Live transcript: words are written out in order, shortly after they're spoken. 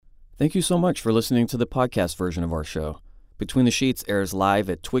Thank you so much for listening to the podcast version of our show. Between the Sheets airs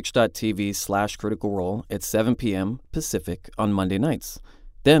live at twitch.tv/Critical Role at 7 p.m. Pacific on Monday nights,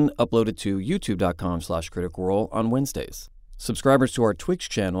 then uploaded to youtube.com/Critical Role on Wednesdays. Subscribers to our Twitch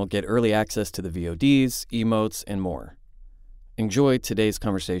channel get early access to the VODs, emotes, and more. Enjoy today's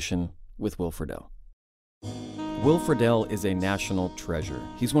conversation with Will Friedle. Will Friedle is a national treasure.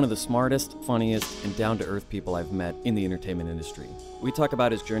 He's one of the smartest, funniest, and down-to-earth people I've met in the entertainment industry. We talk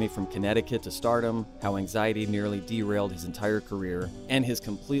about his journey from Connecticut to stardom, how anxiety nearly derailed his entire career, and his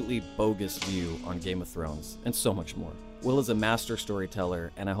completely bogus view on Game of Thrones, and so much more. Will is a master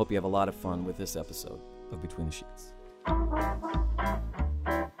storyteller, and I hope you have a lot of fun with this episode of Between the Sheets.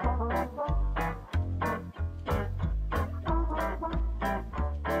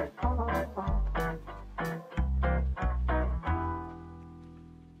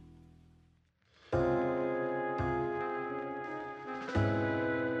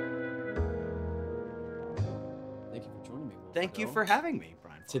 Thank you for having me,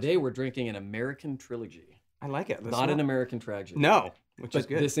 Brian. Today we're drinking an American trilogy. I like it. Not an American tragedy. No, which is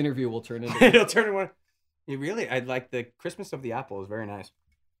good. This interview will turn into... It'll turn into one. I like the Christmas of the Apple is very nice.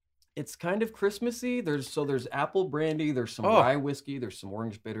 It's kind of Christmassy. There's apple brandy, there's some rye whiskey, there's some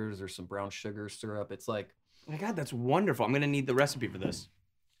orange bitters, there's some brown sugar syrup. It's like... Oh my God, that's wonderful. I'm going to need the recipe for this.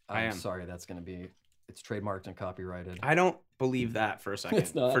 I'm sorry, that's going to be... It's trademarked and copyrighted. I don't believe that for a second.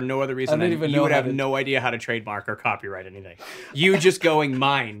 It's not. For no other reason than you would have no idea how to trademark or copyright anything. You just going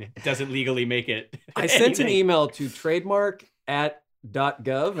mine doesn't legally make it. I sent an email to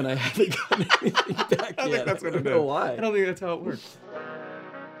trademark@.gov and I haven't gotten anything back I yet. think that's what I don't know why. I don't think that's how it works.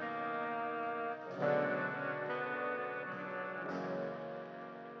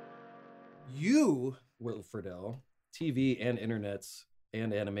 You, Will Friedle, TV and internets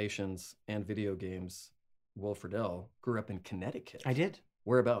and animations and video games, Will Friedle, grew up in Connecticut. I did.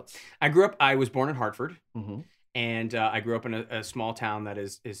 Whereabouts? I was born in Hartford, Mm-hmm. and I grew up in a small town that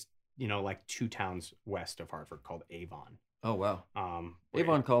is like 2 towns west of Hartford called Avon. Oh, wow. Where-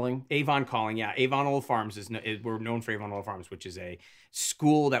 Avon Calling. Avon Calling, yeah. Avon Old Farms we're known for Avon Old Farms, which is a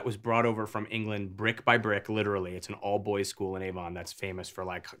school that was brought over from England brick by brick, literally. It's an all-boys school in Avon that's famous for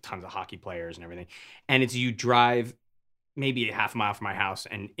like tons of hockey players and everything. And you drive maybe a half a mile from my house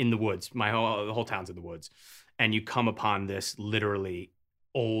and in the woods, the whole town's in the woods, and you come upon this literally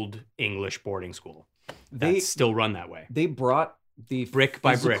old English boarding school that's still run that way. They brought the brick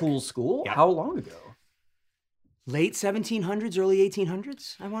by brick physical school? Yeah. How long ago? Late 1700s, early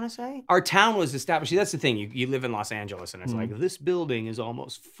 1800s, I want to say. Our town was established. See, that's the thing. You live in Los Angeles, and it's like, this building is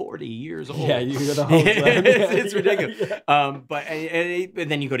almost 40 years old. Yeah, you go to home. It's ridiculous. Yeah. But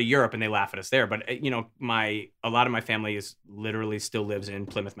then you go to Europe, and they laugh at us there. But, a lot of my family still lives in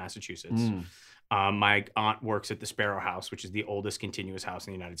Plymouth, Massachusetts. My aunt works at the Sparrow House, which is the oldest continuous house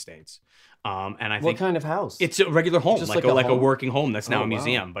in the United States. And I think... What kind of house? It's a regular home, Just like a working home that's now a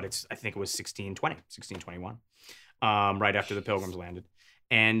museum. Wow. But I think it was 1621. Right after the Pilgrims landed.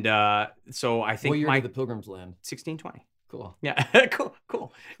 And so I think what year did the Pilgrims land? 1620. Cool. Yeah, cool.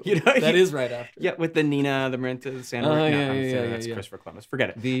 That is right after. Yeah, with the Nina, the Marinta, the Santa. That's Christopher Columbus.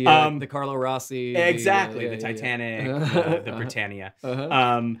 Forget it. The Carlo Rossi. Exactly. The Titanic, the Britannia.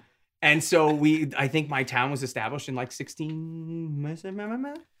 Uh-huh. And so I think my town was established in like 16.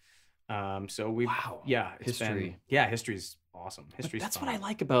 So we. Wow. Yeah. History. History's awesome. History's That's fun. what I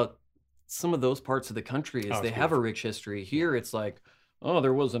like about some of those parts of the country is they have a rich history. Here it's like, oh,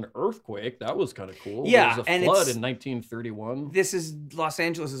 there was an earthquake. That was kind of cool. Yeah, there was a flood in 1931. Los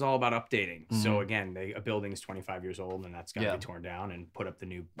Angeles is all about updating. Mm-hmm. So again, a building is 25 years old, and that's got to be torn down and put up the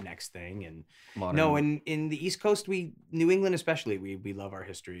new next thing. And modern. No, in the East Coast, New England especially, we love our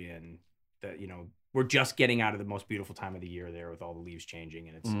history, and we're just getting out of the most beautiful time of the year there with all the leaves changing,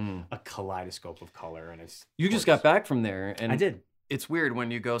 and it's a kaleidoscope of color. And it's just got back from there, and I did. It's weird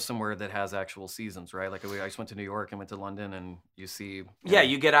when you go somewhere that has actual seasons, right? Like I just went to New York and went to London, and you see... Yeah,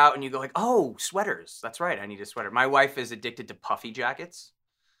 you get out and you go like, oh, sweaters. That's right, I need a sweater. My wife is addicted to puffy jackets.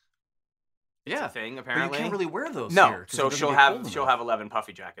 It's a thing, apparently. But you can't really wear those here. No, so she'll have 11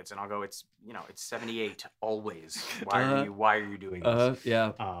 puffy jackets, and I'll go, it's 78 always. Why are you doing this?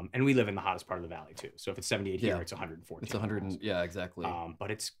 Yeah. And we live in the hottest part of the valley too. So if it's 78 here, it's 114. It's 100. Yeah, exactly. But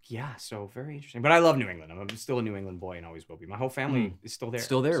it's so very interesting. But I love New England. I'm still a New England boy and always will be. My whole family is still there.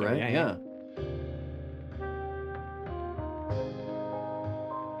 Still there, right? Yeah.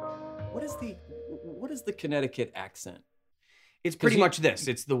 What is the Connecticut accent? It's pretty much this.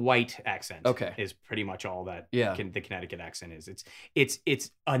 It's the white accent. Okay. Is pretty much all that the Connecticut accent is.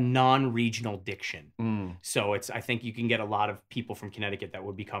 It's a non-regional diction. So I think you can get a lot of people from Connecticut that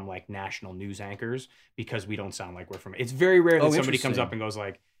would become like national news anchors because we don't sound like we're from. It's very rare that somebody comes up and goes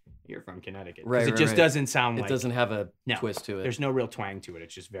like, you're from Connecticut. Right, Because it just doesn't sound like... It doesn't have a No, twist to it. There's no real twang to it.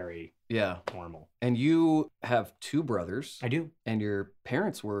 It's just very normal. And you have 2 brothers. I do. And your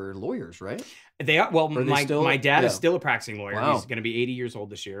parents were lawyers, right? They are. Well, my dad is still a practicing lawyer. Wow. He's going to be 80 years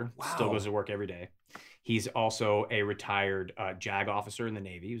old this year. Wow. Still goes to work every day. He's also a retired JAG officer in the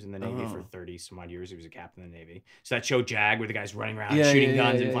Navy. He was in the Navy for 30 some odd years. He was a captain in the Navy. So that show JAG, where the guy's running around shooting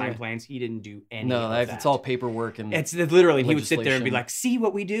guns and flying planes, he didn't do any of that. It's all paperwork and it's literally, he would sit there and be like, see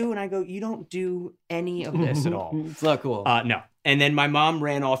what we do? And I go, you don't do any of this at all. It's not cool. No. And then my mom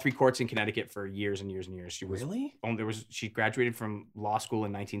ran all 3 courts in Connecticut for years and years and years. She was really? She graduated from law school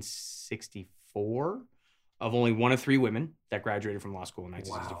in 1964. Of only one of 3 women that graduated from law school in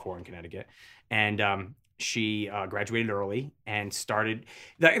 1964 in Connecticut. And she graduated early and started...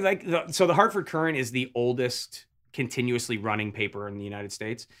 So the Hartford Courant is the oldest continuously running paper in the United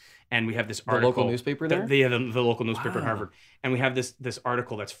States. And we have this article... The local newspaper there? The local newspaper in Hartford. And we have this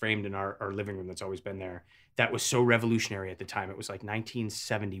article that's framed in our living room that's always been there that was so revolutionary at the time. It was like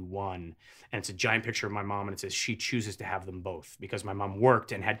 1971. And it's a giant picture of my mom, and it says she chooses to have them both because my mom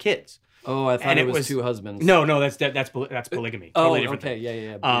worked and had kids. Oh, I thought it was 2 husbands. No, that's polygamy. Totally different okay,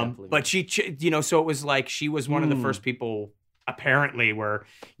 thing. yeah. But she, so it was like she was one of the first people, apparently, where,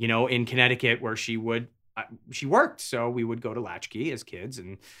 in Connecticut, where she worked. So we would go to Latchkey as kids,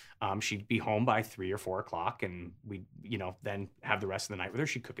 and she'd be home by 3 or 4 o'clock, and we'd, then have the rest of the night with her.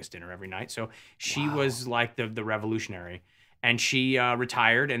 She'd cook us dinner every night. So she was like the revolutionary. And she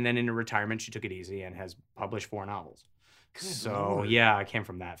retired, and then in her retirement, she took it easy and has published 4 novels. Good Lord. Yeah, I came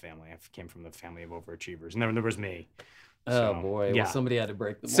from that family. I came from the family of overachievers. And then there was me. Oh, boy. Yeah. Well, somebody had to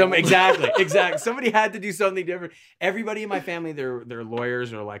break the mold. Exactly. Somebody had to do something different. Everybody in my family, they're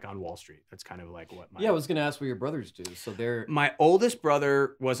lawyers or like on Wall Street. That's kind of like what my... Yeah, I was going to ask what your brothers do. So they're... My oldest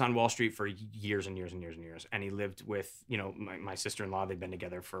brother was on Wall Street for years and years and years and years. And he lived with, my sister-in-law. They'd been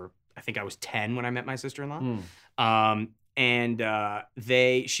together for, I think I was 10 when I met my sister-in-law.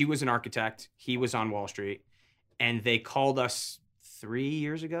 She was an architect. He was on Wall Street. And they called us 3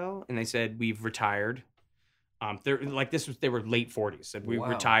 years ago, and they said, we've retired. They were late 40s. Said we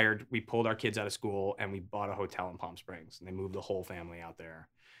retired. We pulled our kids out of school, and we bought a hotel in Palm Springs. And they moved the whole family out there.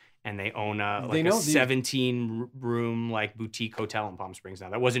 And they own a 17-room boutique hotel in Palm Springs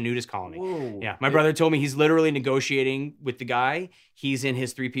now. That was a nudist colony. Whoa. Yeah, my brother told me he's literally negotiating with the guy. He's in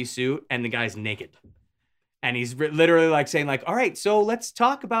his 3-piece suit, and the guy's naked. And he's literally saying all right, so let's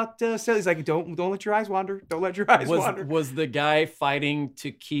talk about. So he's like, don't let your eyes wander. Don't let your eyes wander. Was the guy fighting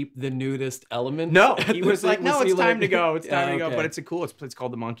to keep the nudist element? No, he was like, no, it's time to go. It's time to go. But it's it's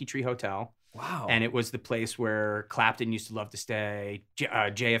called the Monkey Tree Hotel. Wow. And it was the place where Clapton used to love to stay.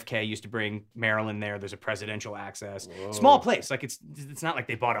 JFK used to bring Marilyn there. There's a presidential access. Whoa. Small place. It's not like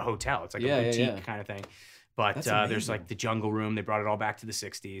they bought a hotel. It's like a boutique kind of thing. But there's the jungle room. They brought it all back to the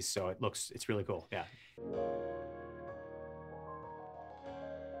 60s. So it's really cool. Yeah.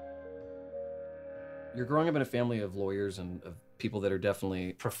 You're growing up in a family of lawyers and of people that are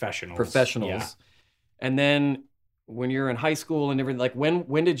definitely professionals. Yeah. And then when you're in high school and everything,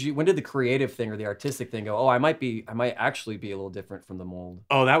 when did the creative thing or the artistic thing go, oh, I might actually be a little different from the mold?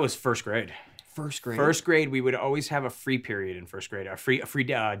 Oh, that was first grade. First grade? First grade, we would always have a free period in first grade, a free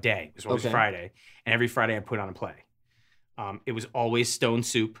day. It was always Friday. And every Friday I put on a play. It was always Stone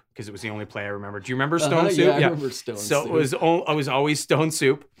Soup because it was the only play I remember. Do you remember Stone Soup? Yeah, I remember Stone Soup. So I was always Stone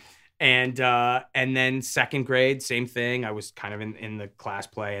Soup. And then second grade, same thing. I was kind of in the class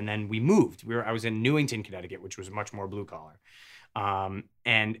play. And then we moved. I was in Newington, Connecticut, which was much more blue collar. I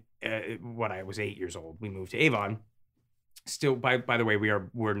was 8 years old. We moved to Avon. Still, by the way,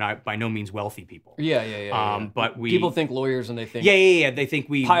 we're not by no means wealthy people. Yeah. But people think lawyers and they think They think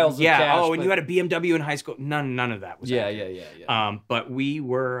we piles of cash. Oh, and you had a BMW in high school. None of that was. Yeah. But we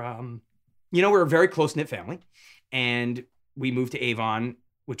were, we're a very close knit family, and we moved to Avon,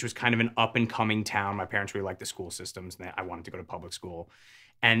 which was kind of an up and coming town. My parents really liked the school systems, and I wanted to go to public school,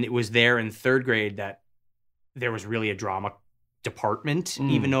 and it was there in third grade that there was really a drama department,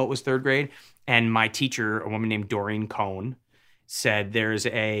 even though it was third grade. And my teacher, a woman named Doreen Cohn, said there's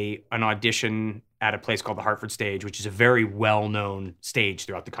an audition at a place called the Hartford Stage, which is a very well-known stage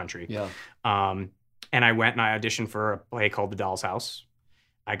throughout the country. Yeah. And I went and I auditioned for a play called The Doll's House.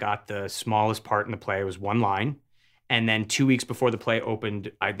 I got the smallest part in the play. It was one line. And then 2 weeks before the play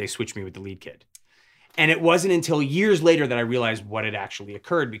opened, they switched me with the lead kid. And it wasn't until years later that I realized what had actually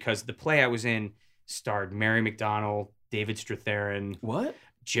occurred, because the play I was in starred Mary McDonnell, David Strathairn. What?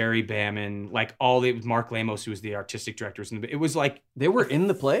 Jerry Baman, like Mark Lamos, who was the artistic director. It was like They were in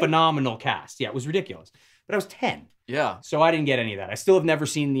the play? phenomenal cast. Yeah, it was ridiculous. But I was 10. Yeah. So I didn't get any of that. I still have never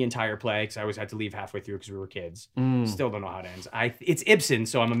seen the entire play because I always had to leave halfway through because we were kids. Still don't know how it ends. It's Ibsen,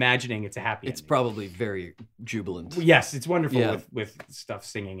 so I'm imagining it's a happy ending. It's probably very jubilant. Yes, it's wonderful with stuff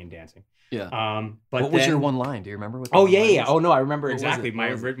singing and dancing. Yeah. But what was your one line? Do you remember? What Oh yeah. Oh no, I remember What was exactly.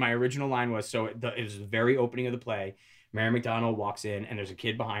 it? My original line was it was the very opening of the play. Mary McDonnell walks in and there's a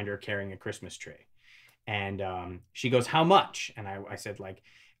kid behind her carrying a Christmas tree, and she goes, "How much?" And I said like,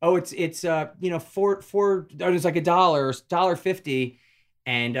 "Oh, it's four. It was like $1.50."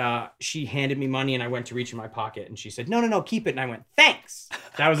 And she handed me money, and I went to reach in my pocket, and she said, "No, keep it." And I went, "Thanks."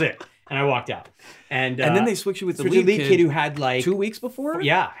 That was it. And I walked out. And then they switched you with the lead lead kid who had like 2 weeks before?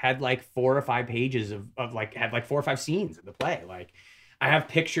 Yeah, had like 4 or 5 pages of like, had like 4 or 5 scenes of the play. Like, I have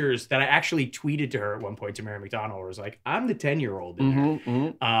pictures that I actually tweeted to her at one point, to Mary McDonnell, where it was like, I'm the 10-year-old in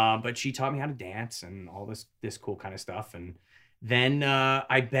there. But she taught me how to dance and all this cool kind of stuff. And then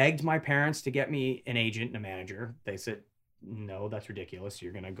I begged my parents to get me an agent and a manager. They said, no, that's ridiculous.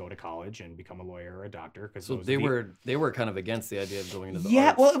 You're going to go to college and become a lawyer or a doctor. Because so they were kind of against the idea of going into the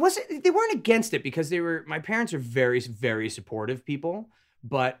arts. Well, they weren't against it because my parents are very, very supportive people.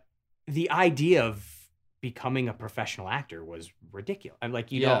 But the idea of becoming a professional actor was ridiculous. I'm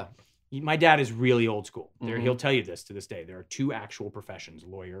like, my dad is really old school. He'll tell you this to this day. There are 2 actual professions,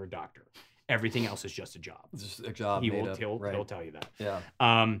 lawyer or doctor. Everything else is just a job. It's just a job. He'll tell you that.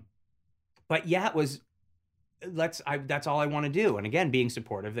 Yeah. But yeah, it was. That's all I want to do. And again, being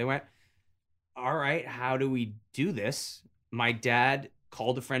supportive, they went, all right, how do we do this? My dad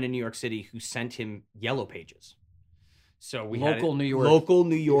called a friend in New York City who sent him Yellow Pages. So we had local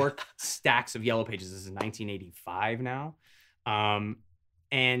New York stacks of Yellow Pages. This is 1985 now.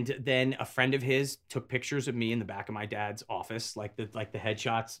 And then a friend of his took pictures of me in the back of my dad's office, like the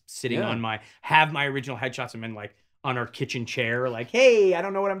headshots sitting on my original headshots and then like on our kitchen chair, like, hey, I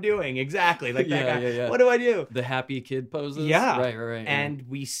don't know what I'm doing. Exactly. Like that guy. Yeah. What do I do? The happy kid poses. Yeah. Right. And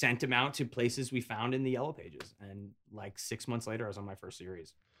we sent him out to places we found in the Yellow Pages. And like 6 months later, I was on my first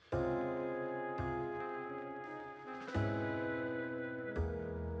series.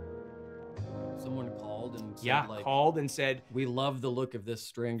 Someone called and said, we love the look of this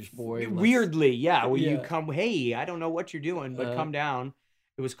strange boy. Weirdly, yeah. Will you come? Hey, I don't know what you're doing, but come down.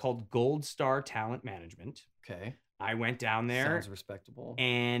 It was called Gold Star Talent Management. Okay. I went down there. Sounds respectable.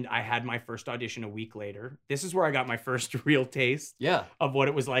 And I had my first audition a week later. This is where I got my first real taste of what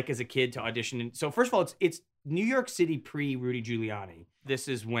it was like as a kid to audition. So first of all, it's New York City pre-Rudy Giuliani. This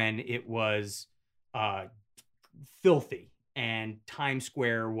is when it was filthy and Times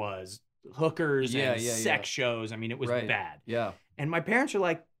Square was hookers and sex shows. I mean, it was bad. Yeah. And my parents are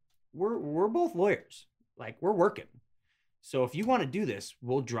like, we're both lawyers. Like, we're working. So if you want to do this,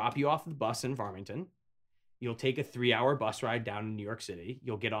 we'll drop you off the bus in Farmington. You'll take a 3-hour bus ride down in New York City.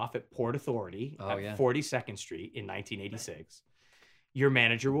 You'll get off at Port Authority at 42nd Street in 1986. Your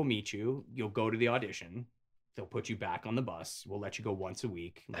manager will meet you. You'll go to the audition. They'll put you back on the bus. We'll let you go once a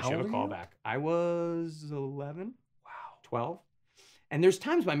week unless you have a call back. I was 11. Wow. 12. And there's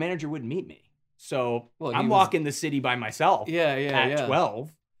times my manager wouldn't meet me. So I'm walking the city by myself at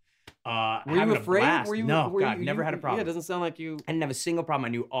 12. Were you afraid? Never had a problem. Yeah, it doesn't sound like you. I didn't have a single problem. I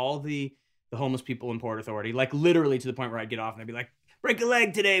knew all the homeless people in Port Authority, like literally to the point where I'd get off and I'd be like, break a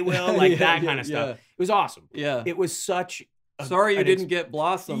leg today, Will, like that kind of stuff. It was awesome. Yeah. It was such Sorry you didn't get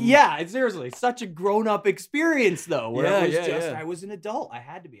Blossom. Yeah, seriously. Such a grown-up experience, though, where it was I was an adult. I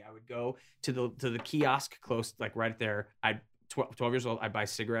had to be. I would go to the kiosk close, like right there. 12 years old, I'd buy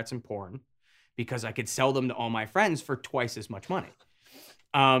cigarettes and porn because I could sell them to all my friends for twice as much money.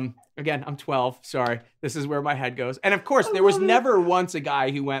 Again, I'm 12. Sorry. This is where my head goes. And of course, there was never once a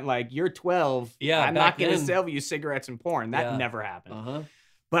guy who went like, you're 12. Yeah, I'm not going to sell you cigarettes and porn. That never happened.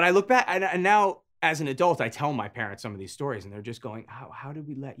 But I look back and now as an adult, I tell my parents some of these stories and they're just going, how did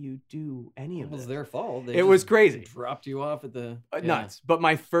we let you do any of this? It was their fault. It was crazy. Dropped you off at the nuts. But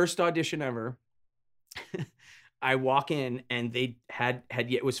my first audition ever, I walk in and they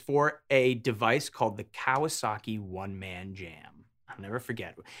it was for a device called the Kawasaki One Man Jam. I'll never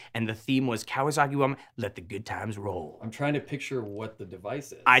forget. And the theme was Kawasaki One, let the good times roll. I'm trying to picture what the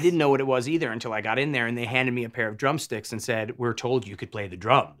device is. I didn't know what it was either until I got in there and they handed me a pair of drumsticks and said, we're told you could play the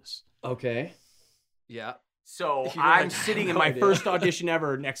drums. Okay. Yeah. So I'm sitting in my first audition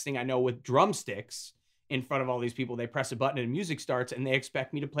ever. Next thing I know, with drumsticks in front of all these people, they press a button and music starts and they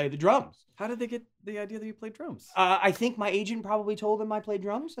expect me to play the drums. How did they get the idea that you played drums? I think my agent probably told them I played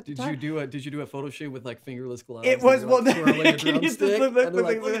drums at the time. Did you do a photo shoot with like fingerless gloves? It was look at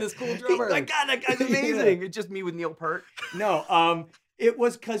this cool drummer. My God, that guy's amazing. It's just me with Neil Peart. No, It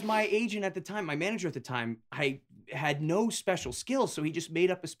was because my agent at the time, my manager at the time, I had no special skills, so he just made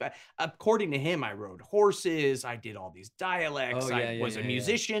up according to him, I rode horses, I did all these dialects, I was a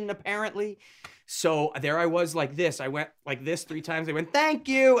musician apparently. So there I was like this. I went like this 3 times. I went, thank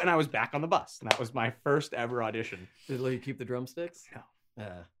you, and I was back on the bus. And that was my first ever audition. Did it let you keep the drumsticks? No.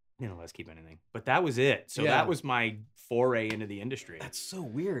 They don't let us keep anything. But that was it. So that was my foray into the industry. That's so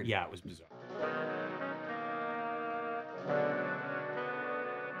weird. Yeah, it was bizarre.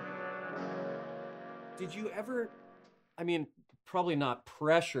 Did you ever, I mean, probably not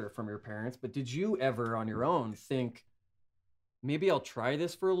pressure from your parents, but did you ever on your own think, maybe I'll try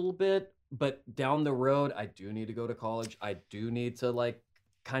this for a little bit, but down the road, I do need to go to college. I do need to like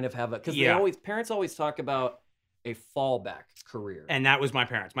kind of have a, because parents always talk about a fallback career. And that was my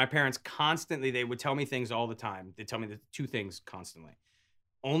parents. My parents constantly, they would tell me things all the time. They tell me the 2 things constantly.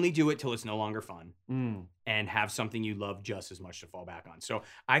 Only do it till it's no longer fun, and have something you love just as much to fall back on. So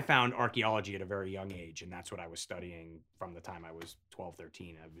I found archaeology at a very young age, and that's what I was studying from the time I was 12,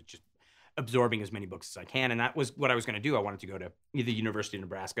 13. I was just absorbing as many books as I can, and that was what I was going to do. I wanted to go to either University of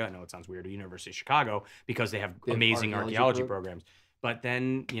Nebraska, I know it sounds weird, or University of Chicago, because they have amazing archaeology programs. But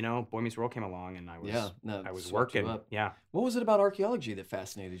then, you know, Boy Meets World came along, and I was working. Yeah. What was it about archaeology that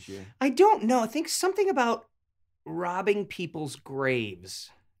fascinated you? I don't know. I think something about robbing people's graves.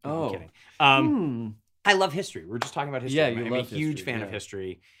 No, I'm kidding. I love history. We're just talking about history. Yeah, I'm a huge fan of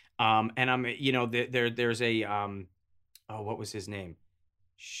history. And I'm, you know, there's a, what was his name?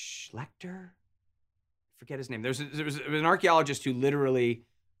 Schlechter? Forget his name. There was an archaeologist who literally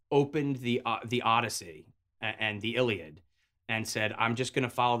opened the Odyssey and the Iliad and said, I'm just going to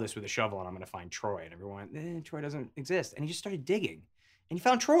follow this with a shovel and I'm going to find Troy. And everyone went, Troy doesn't exist. And he just started digging and he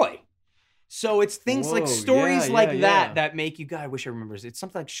found Troy. So it's things like stories that make you, God, I wish I remember. It's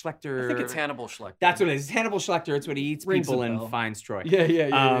something like Schlechter. I think it's Hannibal Schlechter. That's what it is. It's Hannibal Schlechter. It's when he eats people and finds Troy.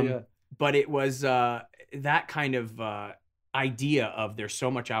 Yeah. But it was that kind of idea of there's so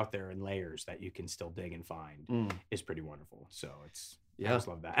much out there in layers that you can still dig and find is pretty wonderful. So it's, I just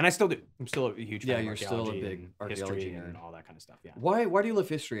love that. And I still do. I'm still a huge fan of you're still a big archaeology history and all that kind of stuff. Yeah. Why do you love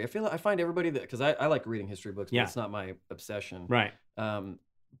history? I find everybody that, because I like reading history books, but it's not my obsession. Right.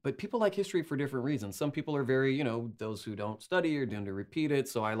 But people like history for different reasons. Some people are very, you know, those who don't study are doomed to repeat it.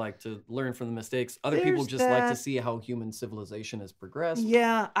 So I like to learn from the mistakes. Other people just like to see how human civilization has progressed.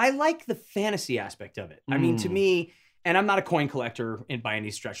 Yeah, I like the fantasy aspect of it. I mean, to me, and I'm not a coin collector by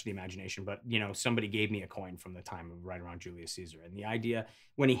any stretch of the imagination, but, you know, somebody gave me a coin from the time of right around Julius Caesar. And the idea,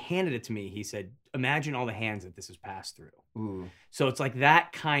 when he handed it to me, he said, imagine all the hands that this has passed through. Ooh. So it's like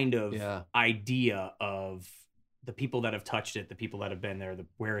that kind of idea of the people that have touched it, the people that have been there,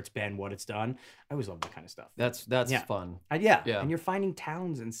 where it's been, what it's done. I always love that kind of stuff. That's fun. Yeah. And you're finding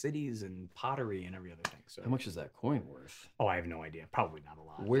towns and cities and pottery and every other thing. So how much is that coin worth? Oh, I have no idea. Probably not a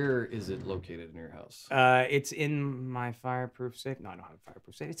lot. Where is it located in your house? It's in my fireproof safe. No, I don't have a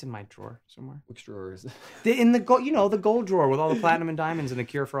fireproof safe. It's in my drawer somewhere. Which drawer is it? In the gold, the gold drawer with all the platinum and diamonds and the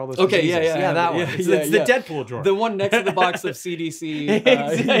cure for all those diseases. Yeah, that one. It's the Deadpool drawer. The one next to the box of CDC.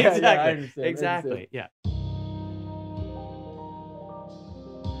 Exactly. Yeah.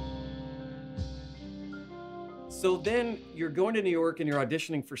 So then you're going to New York and you're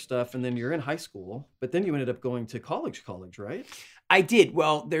auditioning for stuff, and then you're in high school, but then you ended up going to college, right? I did.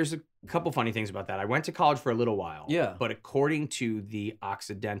 Well, there's a couple funny things about that. I went to college for a little while. Yeah. But according to the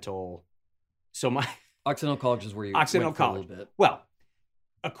Occidental, Occidental College is where you Occidental went for College. a little bit. Well,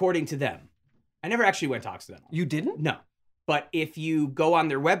 according to them, I never actually went to Occidental. You didn't? No. But if you go on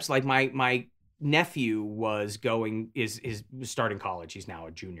their website, my nephew was starting college. He's now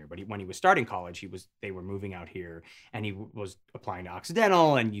a junior, but when he was starting college, they were moving out here, and he was applying to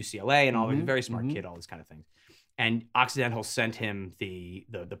Occidental and UCLA and all. He's a very smart kid, all these kind of things. And Occidental sent him the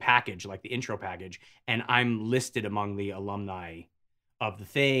package, like the intro package, and I'm listed among the alumni of the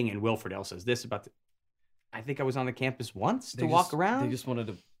thing. And Wilfred L says this about I think I was on the campus once to walk around. They just wanted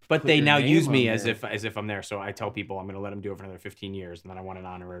to. But they now use me as if I'm there. So I tell people I'm going to let them do it for another 15 years, and then I want an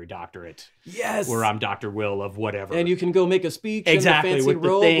honorary doctorate. Yes. Where I'm Dr. Will of whatever. And you can go make a speech. Exactly, in the with the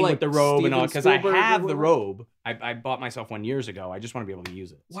robe, thing, like with the robe Steven and all. Because I Spielberg have the robe. I bought myself one years ago. I just want to be able to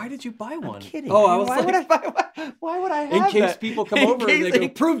use it. Why did you buy one? I'm kidding. Oh, I was why would I have in case that? people come over and they go,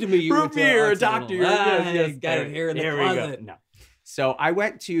 prove to me you prove me you're a doctor. Yes, got it here in the closet. No. So I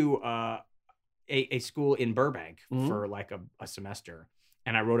went to a school in Burbank for like a semester.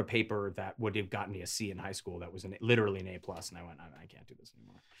 And I wrote a paper that would have gotten me a C in high school. That was literally an A+. And I went, I can't do this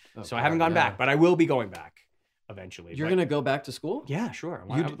anymore. So I haven't gone back, but I will be going back eventually. You're going to go back to school? Yeah, sure.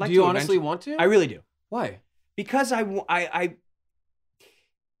 Do you honestly want to? I really do. Why? Because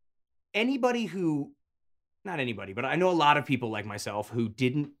anybody who not anybody, but I know a lot of people like myself who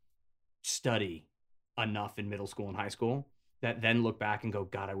didn't study enough in middle school and high school that then look back and go,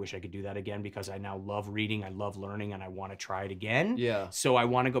 God, I wish I could do that again because I now love reading, I love learning, and I want to try it again. Yeah. So I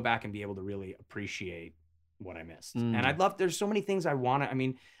want to go back and be able to really appreciate what I missed. And I'd love, there's so many things I want to, I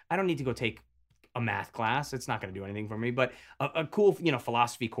mean, I don't need to go take a math class. It's not going to do anything for me, but a cool,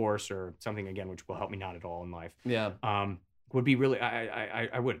 philosophy course or something, again, which will help me not at all in life. Yeah. Would be really,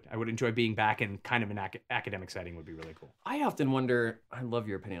 I would enjoy being back in kind of an academic setting would be really cool. I often wonder, I love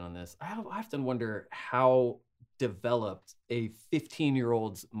your opinion on this. I often wonder how developed a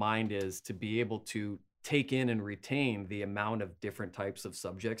 15-year-old's mind is to be able to take in and retain the amount of different types of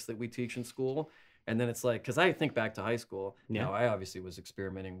subjects that we teach in school. And then it's like, because I think back to high school, I obviously was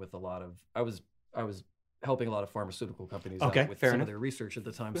experimenting with a lot of, I was helping a lot of pharmaceutical companies out with some of their research at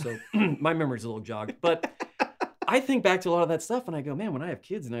the time. So my memory's a little jogged, but I think back to a lot of that stuff and I go, man, when I have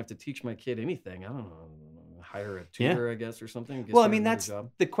kids and I have to teach my kid anything, I don't know, hire a tutor, I guess, or something. Well, I mean, that's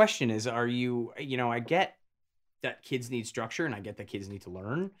the question is, are you, I get that kids need structure and I get that kids need to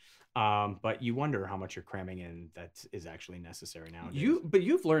learn. But you wonder how much you're cramming in that is actually necessary nowadays. But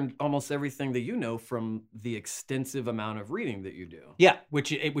you've learned almost everything that you know from the extensive amount of reading that you do. Yeah,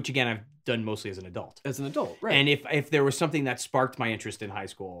 which again, I've done mostly as an adult. As an adult, right. And if there was something that sparked my interest in high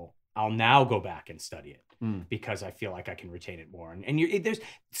school, I'll now go back and study it because I feel like I can retain it more. And there's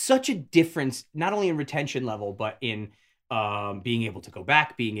such a difference, not only in retention level, but in being able to go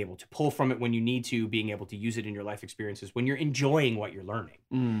back, being able to pull from it when you need to, being able to use it in your life experiences when you're enjoying what you're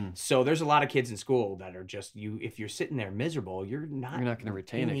learning. So there's a lot of kids in school that are just if you're sitting there miserable, you're not going to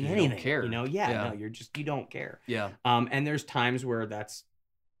retain it. You don't care. No, you don't care. Yeah. And there's times where that's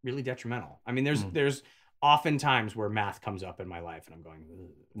really detrimental. I mean, there's often times where math comes up in my life and I'm going,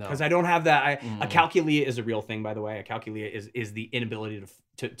 because I don't have that. A calculia is a real thing, by the way. A calculia is the inability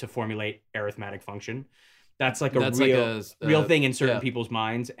to formulate arithmetic function. That's like a real thing in certain people's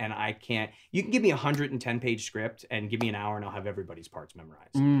minds, and I can't. You can give me a 110-page script and give me an hour, and I'll have everybody's parts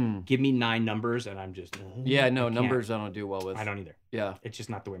memorized. Give me 9 numbers, and I'm just numbers I don't do well with. I don't either. Yeah, it's just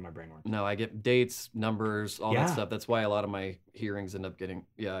not the way my brain works. No, I get dates, numbers, all that stuff. That's why a lot of my hearings end up getting.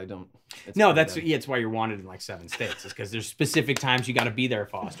 Yeah, I don't. It's why you're wanted in like 7 states. It's because there's specific times you got to be there,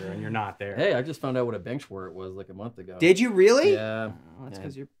 Foster, and you're not there. Hey, I just found out what a bench warrant was like a month ago. Did you really? Yeah. Oh, that's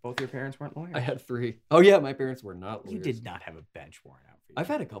because both your parents weren't lawyers. I had 3. Oh yeah, my parents were not lawyers. You did not have a bench warrant out for you. I've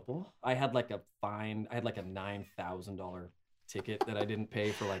had a couple. I had like a fine. I had like a $9,000 ticket that I didn't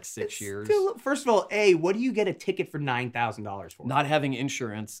pay for like 6 years. First of all, what do you get a ticket for $9,000 for? Not having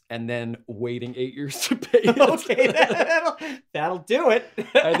insurance and then waiting 8 years to pay it. Okay, that'll do it.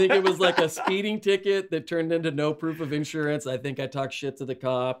 I think it was like a speeding ticket that turned into no proof of insurance. I think I talked shit to the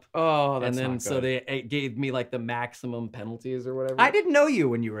cop. Oh, that's and then not good. So they gave me like the maximum penalties or whatever. I didn't know you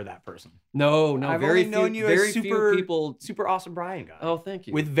when you were that person. No, I've very only known few, you very as few people. Super awesome Brian guy. Oh, thank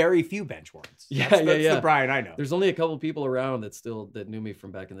you. With very few bench warrants. That's the Brian I know. There's only a couple people around that knew me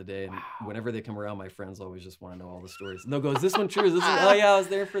from back in the day, and whenever they come around, my friends always just want to know all the stories. And they'll go, "Is this one true? Is this one? Oh yeah, I was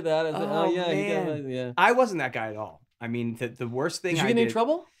there for that." I was man. I wasn't that guy at all. I mean, the worst thing Did you get in any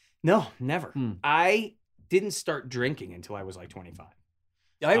trouble? No, never. I didn't start drinking until I was like 25.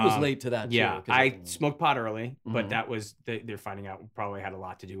 I was late to that too. Yeah, I smoked pot early, but that was they're finding out probably had a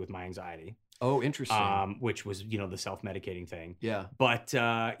lot to do with my anxiety. Oh, interesting. Which was, the self-medicating thing. Yeah. But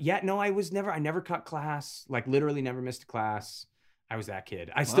I never cut class, like literally never missed a class. I was that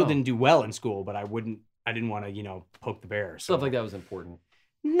kid. I still didn't do well in school, but I didn't want to, poke the bear. So. Stuff like that was important.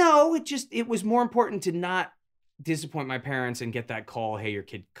 No, it was more important to not disappoint my parents and get that call, hey, your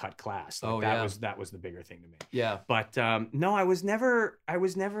kid cut class. Like that was the bigger thing to me. Yeah. But no, I was never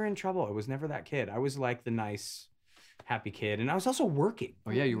in trouble. I was never that kid. I was like the nice, happy kid. And I was also working.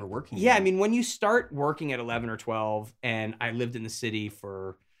 Oh yeah, you were working. Yeah, I mean, when you start working at 11 or 12, and I lived in the city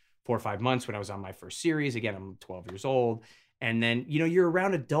for 4 or 5 months when I was on my first series. Again, I'm 12 years old. And then, you're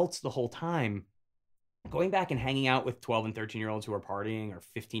around adults the whole time. Going back and hanging out with 12 and 13-year-olds who are partying, or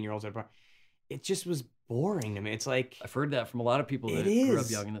 15-year-olds that are partying, it just was boring to me. It's like... I've heard that from a lot of people that grew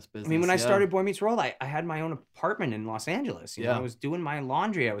up young in this business. I mean, when I started Boy Meets World, I had my own apartment in Los Angeles. I was doing my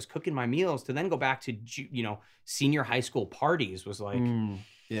laundry. I was cooking my meals. To then go back to, senior high school parties was like...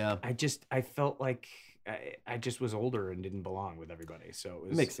 I felt like... I just was older and didn't belong with everybody. So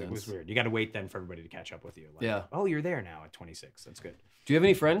Makes sense. It was weird. You got to wait then for everybody to catch up with you. Like, oh, you're there now at 26. That's good. Do you have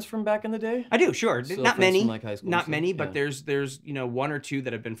any friends from back in the day? I do, sure. Still not many. From like high school not many, but there's 1 or 2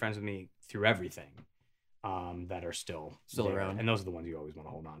 that have been friends with me through everything. That are still there. Around. And those are the ones you always want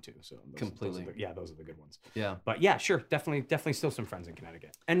to hold on to. So completely. Those are the good ones. Yeah. But yeah, sure. Definitely still some friends in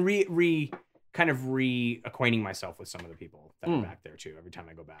Connecticut. And reacquainting myself with some of the people that are back there too. Every time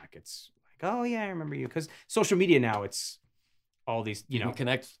I go back, it's like, oh yeah, I remember you. Because social media now, it's all these, You can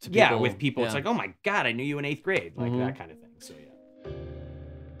connect to people. yeah, with people. It's Yeah. like, oh my God, I knew you in 8th grade. Like that kind of thing. So yeah.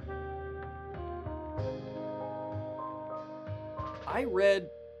 I read,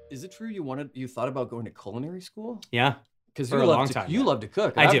 is it true you thought about going to culinary school? Yeah. Because For you a love long to time, you yeah. love to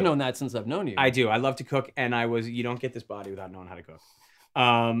cook. I I've do. known that since I've known you. I do. I love to cook, and you don't get this body without knowing how to cook.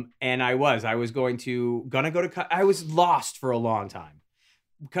 And I was gonna go to, I was lost for a long time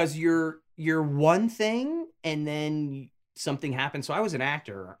because you're one thing and then something happened. So I was an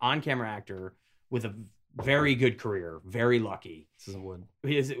actor, on-camera actor with a very good career, very lucky. This isn't wood.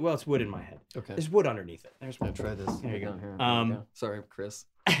 Well, it's wood in my head. Okay. There's wood underneath it. There's Yeah, one. try this. There you go. Here. There we go. Sorry, Chris.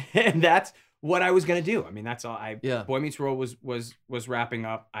 And that's what I was gonna do. I mean, that's all. Yeah. Boy Meets World was wrapping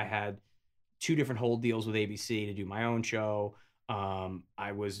up. I had 2 different hold deals with ABC to do my own show.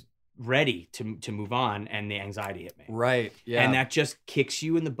 I was ready to move on, and the anxiety hit me. Right. Yeah. And that just kicks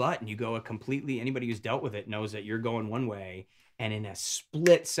you in the butt, and you go anybody who's dealt with it knows that you're going one way, and in a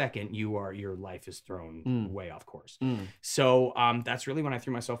split second, your life is thrown way off course. So that's really when I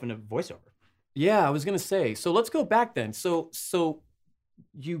threw myself into voiceover. Yeah, I was gonna say. So let's go back then. So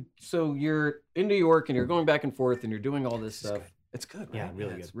you're in New York and you're going back and forth and you're doing all this stuff. good. It's good, right? Yeah,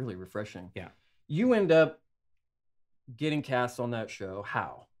 really It's good. really refreshing. Yeah. You end up getting cast on that show.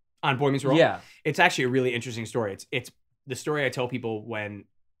 How? On Boy Meets World? Yeah. It's actually a really interesting story. It's the story I tell people when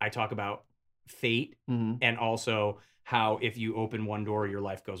I talk about fate, Mm-hmm. and also how if you open one door, your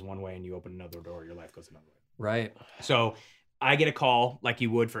life goes one way, and you open another door, your life goes another way. Right. So I get a call like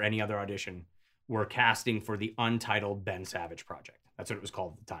you would for any other audition. We're casting for the Untitled Ben Savage Project. That's what it was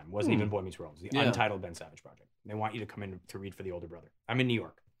called at the time. It wasn't even Boy Meets World. It was the Untitled Ben Savage Project. They want you to come in to read for the older brother. I'm in New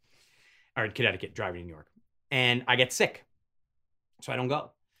York, or in Connecticut, driving to New York. And I get sick, so I don't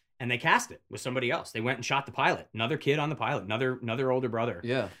go. And they cast it with somebody else. They went and shot the pilot. Another kid on the pilot, another older brother.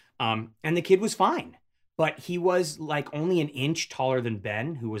 Yeah. And the kid was fine, but he was like only an inch taller than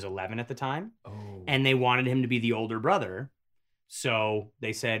Ben, who was 11 at the time. Oh. And they wanted him to be the older brother. So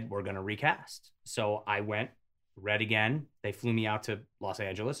they said, we're going to recast. So I went, read again. They flew me out to Los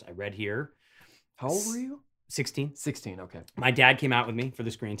Angeles. I read here. How old were you? 16. 16. Okay. My dad came out with me for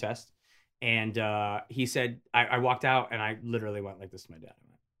the screen test. And he said, I walked out and I literally went like this to my dad. I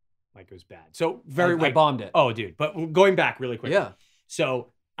went, like it was bad. So I bombed it. Oh, dude. But going back really quick. Yeah.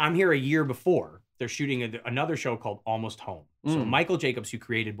 So I'm here a year before. They're shooting another show called Almost Home. So Michael Jacobs, who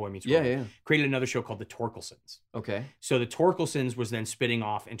created Boy Meets World, created another show called The Torkelsons. Okay. So The Torkelsons was then spitting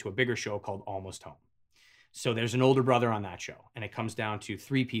off into a bigger show called Almost Home. So there's an older brother on that show, and it comes down to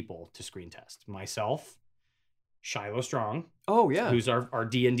 3 people to screen test. Myself, Shiloh Strong, Oh yeah. who's our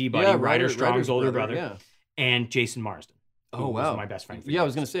D&D buddy, Ryder Strong's older brother, Yeah. and Jason Marsden. Oh who wow. was my best friend. For Yeah, I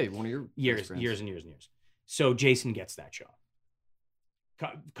was years. gonna say one of your years best friends. and years. So Jason gets that show.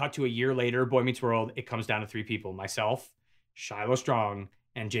 Cut to a year later, Boy Meets World. It comes down to 3 people: myself, Shiloh Strong,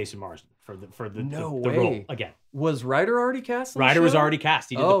 and Jason Marsden for the No the way. role again. Was Ryder already cast? On the Ryder was show? already cast.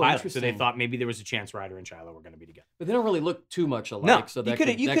 He did the Oh, pilot, so they interesting. thought maybe there was a chance Ryder and Shiloh were going to be together. But they don't really look too much alike. No, so you that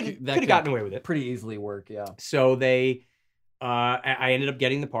could that have gotten away with it. Pretty easily work. Yeah. So they, I ended up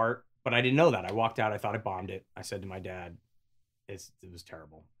getting the part, but I didn't know that. I walked out. I thought I bombed it. I said to my dad, it was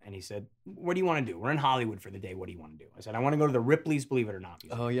terrible. And he said, what do you want to do? We're in Hollywood for the day. What do you want to do? I said, I want to go to the Ripley's Believe It or Not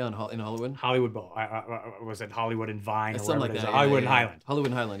museum. Oh yeah, in Hollywood. Hollywood Bowl. I was at Hollywood and Vine or Something wherever like it is. that. Hollywood yeah, and yeah. Highland. Hollywood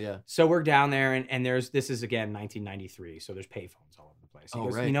and Highland. Yeah. So we're down there, and this is again 1993. So there's payphones all over the place. He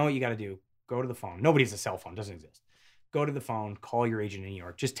goes, right. you know what you got to do? Go to the phone. Nobody has a cell phone. Doesn't exist. Go to the phone. Call your agent in New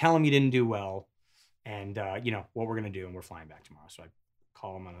York. Just tell him you didn't do well, and you know what we're gonna do, and we're flying back tomorrow. So I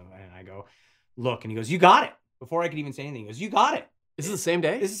call him and I go, look, and he goes, you got it. Before I could even say anything, he goes, you got it. Is it the same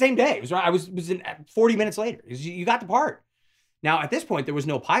day? It's the same day. It was right. I was in 40 minutes later. He goes, you got the part. Now at this point there was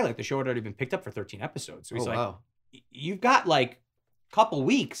no pilot. The show had already been picked up for 13 episodes. So he's like, wow. you've got like a couple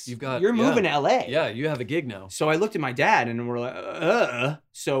weeks. You're moving to LA. Yeah, you have a gig now. So I looked at my dad and we're like,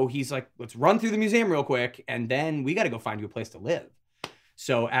 So he's like, let's run through the museum real quick, and then we got to go find you a place to live.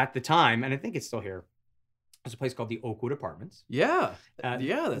 So at the time, and I think it's still here, there's a place called the Oakwood Apartments. Yeah.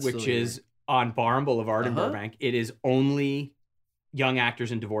 Yeah, that's which still is on Barham Boulevard in Uh-huh. Burbank. It is only young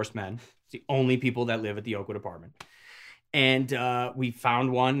actors and divorced men. It's the only people that live at the Oakwood apartment. And we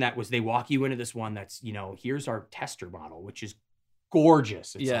found one they walk you into this one that's, here's our tester model, which is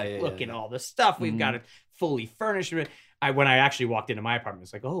gorgeous. It's look at all the stuff. We've got it fully furnished. When I actually walked into my apartment,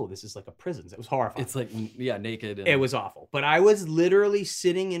 it's like, oh, this is like a prison. It was horrifying. It's like, yeah, naked. And... It was awful. But I was literally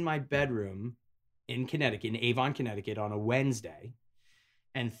sitting in my bedroom in Connecticut, in Avon, Connecticut, on a Wednesday.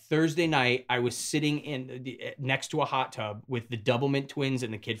 And Thursday night, I was sitting next to a hot tub with the Doublemint twins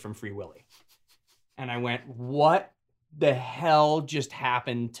and the kid from Free Willy. And I went, what the hell just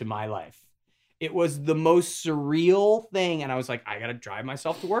happened to my life? It was the most surreal thing. And I was like, I got to drive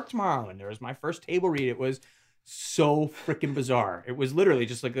myself to work tomorrow. And there was my first table read. It was so freaking bizarre. It was literally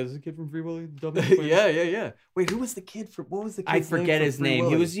just like, there's a kid from Free Willy. Yeah. Wait, who was the kid from, what was the kid's I forget name his from Free name.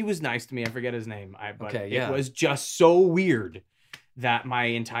 Willy? He was nice to me. I forget his name. But Okay, yeah. it was just so weird that my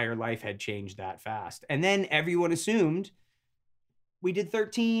entire life had changed that fast. And then everyone assumed we did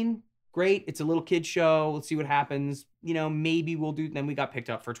 13. Great. It's a little kid show. Let's see what happens. You know, maybe we'll do. Then we got picked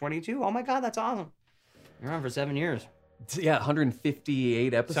up for 22. Oh my God, that's awesome. You're on for 7 years. Yeah,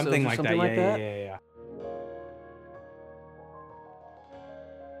 158 episodes Something or like something that. like that. Yeah.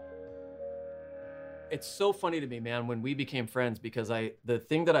 It's so funny to me, man, when we became friends, because the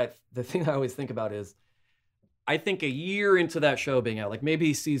thing I always think about is, I think a year into that show being out, like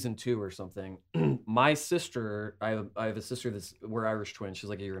maybe season 2 or something, my sister, I have a sister we're Irish twins. She's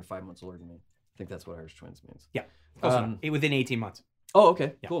like a year and 5 months older than me. I think that's what Irish twins means. Yeah. Within 18 months. Oh,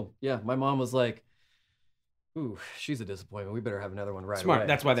 okay. Yeah. Cool. Yeah. My mom was like, ooh, she's a disappointment. We better have another one right Smart. away.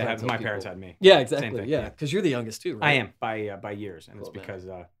 That's why That's my people. parents had me. Yeah, Same exactly. thing, Yeah. Because you're the youngest too, right? I am by years. And Cool, it's because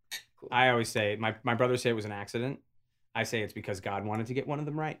Cool. I always say, my brothers say it was an accident. I say it's because God wanted to get one of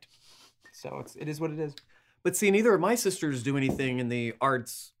them right. So it is what it is. But see, neither of my sisters do anything in the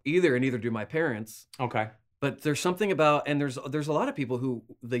arts either, and neither do my parents. Okay. But there's something about, and there's a lot of people who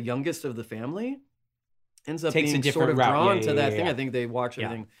the youngest of the family ends up Takes a being different sort of route. drawn Yeah, to that yeah, thing. yeah. I think they watch Yeah.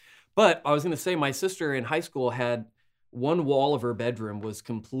 everything. But I was going to say, my sister in high school had one wall of her bedroom was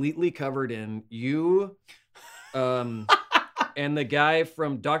completely covered in you, and the guy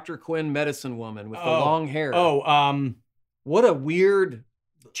from Dr. Quinn, Medicine Woman, with the long hair. What a weird.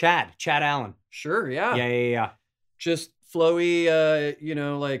 Chad Allen. Sure, yeah. Yeah. Just flowy,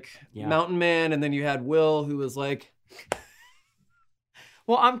 like Yeah. mountain man, and then you had Will, who was like,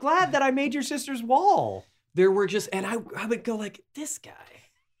 Well, I'm glad that I made your sister's wall. there were just, and I would go like, this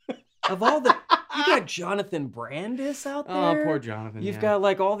guy, of all the, you got Jonathan Brandis out there. Oh, poor Jonathan. You've yeah. got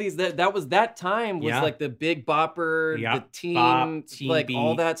like all these, that time was Yeah. like the Big Bopper, Yeah. the teen, Bop, Teen like Beat.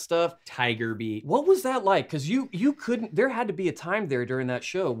 all that stuff. Tiger Beat. What was that like? Because you couldn't, there had to be a time there during that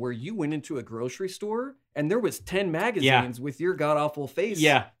show where you went into a grocery store and there was 10 magazines with your god-awful face.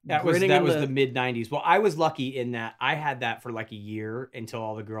 Yeah, that was grinning in the mid 90s. Well, I was lucky in that I had that for like a year until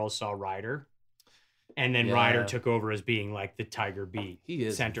all the girls saw Ryder. And then Yeah. Ryder took over as being like the Tiger Beat He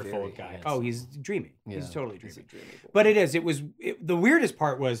is very centerfold guy. handsome. Oh, he's dreamy. He's Yeah, totally he's dreamy. a dreamy boy. But the weirdest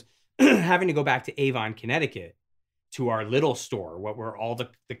part was having to go back to Avon, Connecticut to our little store, where all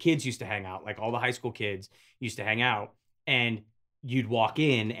the kids used to hang out, like all the high school kids used to hang out. And you'd walk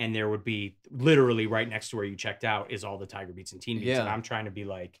in and there would be literally right next to where you checked out is all the Tiger Beats and Teen Beats. Yeah. And I'm trying to be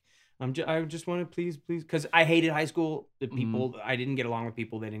like, I just want to please, because I hated high school. The people, I didn't get along with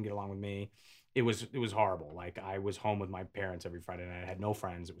people. They didn't get along with me. It was horrible. Like I was home with my parents every Friday night. I had no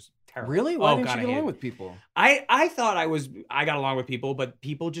friends. It was terrible. Really? Why didn't God, you I get hated along it. with people? I thought I got along with people, but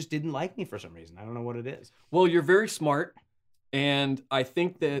people just didn't like me for some reason. I don't know what it is. Well, you're very smart, and I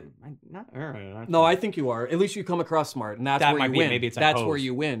think that I think you are. At least you come across smart, and that's That where might you be- win. maybe it's I that's where pose.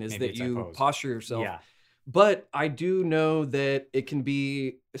 you win. Is Maybe that it's I you pose. posture yourself. Yeah. But I do know that it can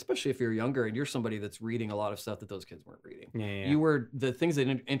be, especially if you're younger and you're somebody that's reading a lot of stuff that those kids weren't reading. Yeah. You were, the things that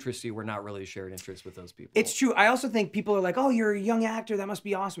interest you were not really shared interests with those people. It's true. I also think people are like, "Oh, you're a young actor. That must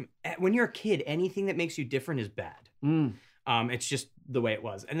be awesome." When you're a kid, anything that makes you different is bad. Mm. It's just the way it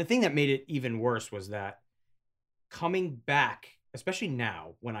was. And the thing that made it even worse was that coming back, especially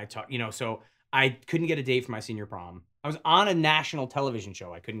now when I talk, so I couldn't get a date for my senior prom. I was on a national television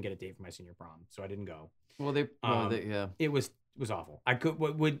show. I couldn't get a date for my senior prom, so I didn't go. Well, yeah. It was awful. I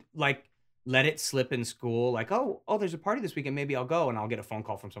would like let it slip in school, like, oh, there's a party this weekend, maybe I'll go, and I'll get a phone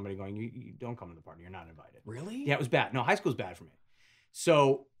call from somebody going, you don't come to the party, you're not invited. Really? Yeah, it was bad. No, high school's bad for me.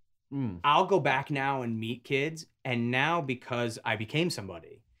 So I'll go back now and meet kids, and now because I became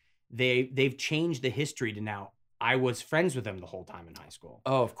somebody, they've changed the history to now I was friends with them the whole time in high school.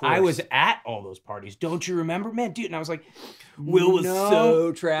 Oh, of course. I was at all those parties. Don't you remember, man, dude? And I was like, Will was no.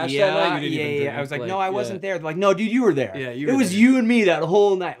 so trashed that night. Yeah, You didn't even drink, I was like, no, I wasn't there. They're like, no, dude, you were there. Yeah, you it were was there. you and me that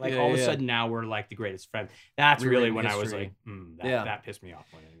whole night. Like Yeah, all of a yeah. sudden now we're like the greatest friends. That's really Rewritten when I was history. like, that pissed me off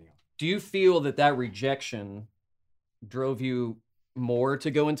more than anything else. Do you feel that rejection drove you more to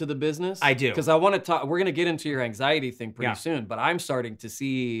go into the business? I do. Because I want to talk, we're going to get into your anxiety thing pretty Yeah. soon, but I'm starting to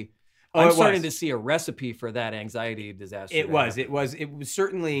see, Oh, I'm it starting was. to see a recipe for that anxiety disaster. It that was happened.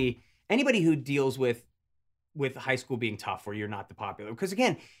 certainly anybody who deals with high school being tough where you're not the popular, because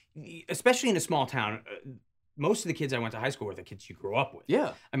again, especially in a small town, most of the kids I went to high school with are kids you grew up with.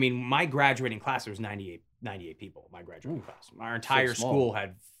 Yeah. I mean, my graduating class, there was 98 people, my graduating class. Our entire small. school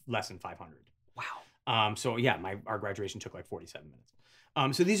had less than 500. Wow. So yeah, our graduation took like 47 minutes.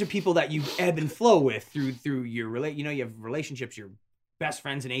 So these are people that you ebb and flow with through your you know, you have relationships, your best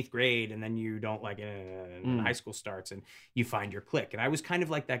friends in 8th grade, and then you don't like and high school starts and you find your clique. And I was kind of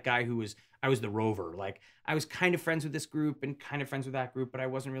like that guy I was the rover. Like I was kind of friends with this group and kind of friends with that group, but I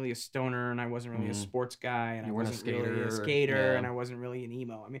wasn't really a stoner and I wasn't really a sports guy and I wasn't really a skater and I wasn't really an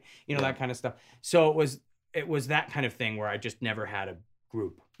emo. I mean, you know, that kind of stuff. So it was that kind of thing where I just never had a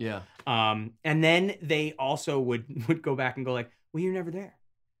group. Yeah. And then they also would go back and go like, well, you're never there.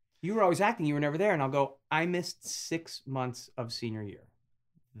 You were always acting. You were never there. And I'll go, I missed 6 months of senior year.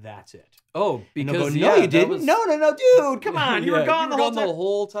 That's it. Oh, because go, no, you didn't. No, dude, come on. You were gone the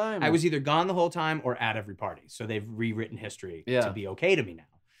whole time. I was either gone the whole time or at every party. So they've rewritten history to be okay to me now.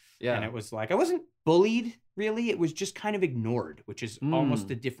 Yeah. And it was like, I wasn't bullied, really. It was just kind of ignored, which is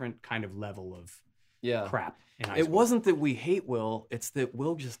almost a different kind of level of crap in high school. It wasn't that we hate Will. It's that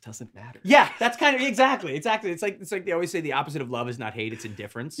Will just doesn't matter. Yeah, that's kind of exactly. It's like they always say the opposite of love is not hate, it's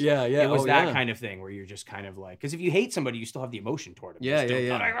indifference. Yeah. It was that kind of thing where you're just kind of like, because if you hate somebody, you still have the emotion toward them. Yeah.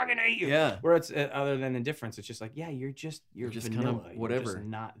 I fucking hate you. Yeah. Where it's other than indifference, it's just like, yeah, you're just vanilla. Kind of whatever. You're just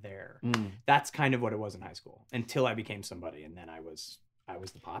not there. That's kind of what it was in high school until I became somebody, and then I was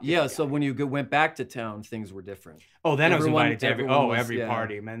the popular guy. So when you went back to town, things were different. Oh, then I was invited to every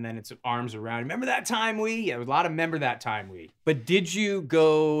party, and then it's arms around. Remember that time Yeah, it was a lot of remember that time But did you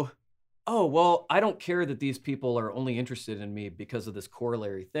go, oh, well, I don't care that these people are only interested in me because of this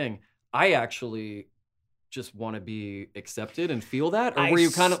corollary thing. I actually just want to be accepted and feel that? Or were you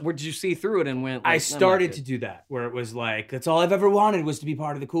did you see through it and went, like, I started to do that, where it was like, that's all I've ever wanted was to be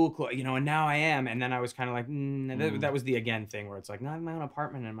part of the cool club, you know, and now I am. And then I was kind of like, that was the again thing where it's like, no, I have my own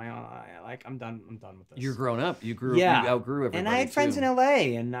apartment and my own, I'm done with this. You're grown up. You outgrew everybody. And I had friends in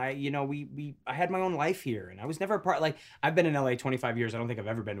LA, and I had my own life here, and I was never a part, like, I've been in LA 25 years. I don't think I've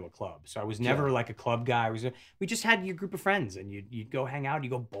ever been to a club. So I was never like a club guy. We just had your group of friends, and you'd go hang out, you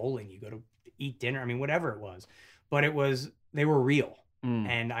go bowling, you go to eat dinner. I mean, whatever it was, but they were real.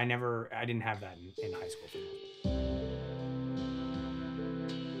 And I didn't have that in high school.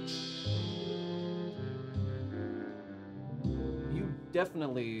 You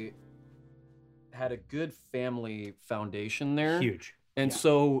definitely had a good family foundation there. Huge. And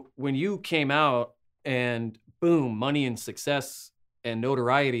so when you came out and boom, money and success and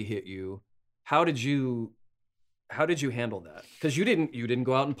notoriety hit you, how did you handle that? Because you didn't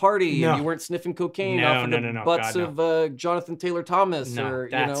go out and party, and you weren't sniffing cocaine off of the butts of Jonathan Taylor Thomas, or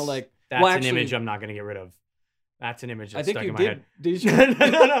that's an image I'm not going to get rid of. That's an image that's stuck in my head. Did you?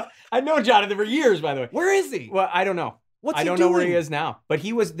 No. I know Jonathan for years, by the way. Where is he? Well, I don't know. I don't know where he is now, but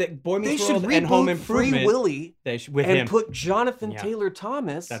he was the Boy Meets World and Home Improvement. Free Willy with him. Put Jonathan Taylor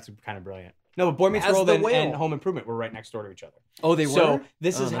Thomas. That's kind of brilliant. No, but Boy Meets World and Home Improvement were right next door to each other. Oh, they were? So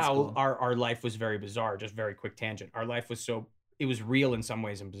this is how cool. our life was very bizarre. Just very quick tangent. Our life was it was real in some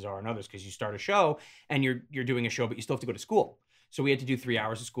ways and bizarre in others, because you start a show and you're doing a show, but you still have to go to school. So we had to do 3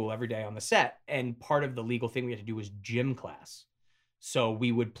 hours of school every day on the set. And part of the legal thing we had to do was gym class. So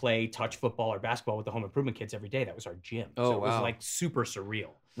we would play touch football or basketball with the Home Improvement kids every day. That was our gym. So it was like super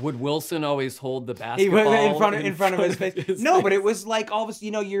surreal. Would Wilson always hold the basketball in front of his face? No, but it was like all of us,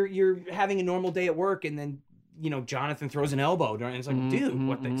 you're having a normal day at work, and then Jonathan throws an elbow, and it's like, dude,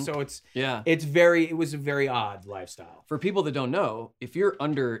 what the? So it was a very odd lifestyle. For people that don't know, if you're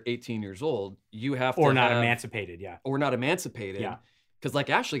under 18 years old, you have to emancipated, or not emancipated, Because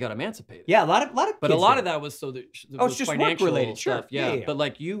like Ashley got emancipated. Yeah, a lot of. But a lot of that was so that it's just work related stuff. Sure. Yeah. But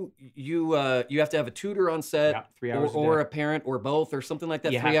like you have to have a tutor on set, 3 hours or a parent, or both, or something like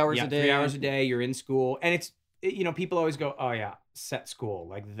that. 3 hours a day. 3 hours a day. You're in school, and it's people always go, oh yeah, set school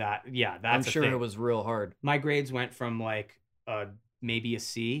like that. Yeah, that's. I'm sure it was real hard. My grades went from like maybe a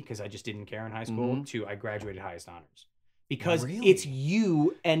C because I just didn't care in high school to I graduated highest honors. Because it's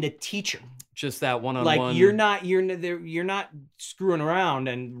you and a teacher. Just that one-on-one. Like you're not screwing around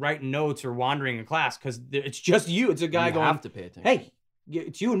and writing notes or wandering in class because it's just you. It's a guy going. You have to pay attention. Hey,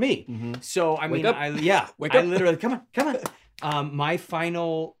 it's you and me. Mm-hmm. So I mean, Wake up. Literally come on. My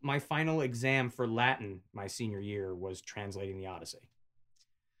final exam for Latin my senior year was translating the Odyssey.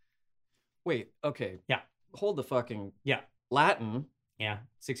 Wait. Okay. Yeah. Hold the fucking. Yeah. Latin. Yeah.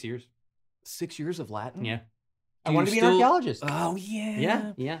 6 years. 6 years of Latin. Yeah. I wanted to be an archaeologist. Oh,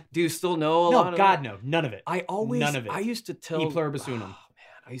 yeah. Yeah. Do you still know a lot of it? No, God, no. None of it. None of it. I used to tell... E pluribus unum. Oh, man.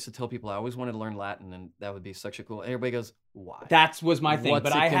 I used to tell people I always wanted to learn Latin, and that would be such a cool... Everybody goes, why? That was my thing.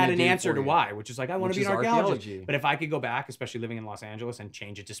 But I had an answer to why, which is like, I want to be an archaeologist. Archaeology. But if I could go back, especially living in Los Angeles, and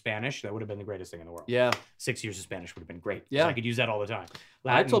change it to Spanish, that would have been the greatest thing in the world. Yeah. 6 years of Spanish would have been great. Yeah. I could use that all the time.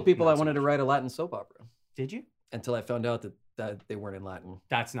 Latin, I told people I wanted to write a Latin soap opera. Did you? Until I found out that they weren't in Latin.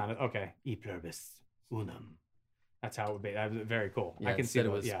 That's not... Okay. E pluribus unum. That's how it would be. That was very cool. Yeah, I can see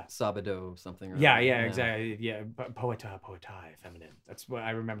it was Sabado something. Or Yeah, other. exactly. Yeah, poetai, feminine. That's what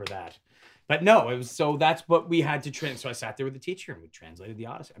I remember that. But no, it was so that's what we had to So I sat there with the teacher and we translated the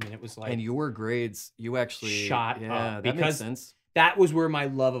Odyssey. I mean, it was like And your grades, you actually shot up that because makes sense. that was where my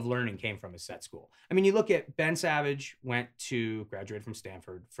love of learning came from, is set school. I mean, you look at Ben Savage graduated from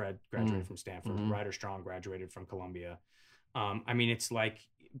Stanford. Fred graduated from Stanford. Ryder Strong graduated from Columbia. I mean, it's like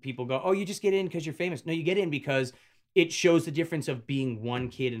people go, oh, you just get in because you're famous. No, you get in because it shows the difference of being one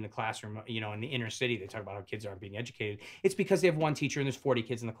kid in the classroom, you know, in the inner city. They talk about how kids aren't being educated. It's because they have one teacher and there's 40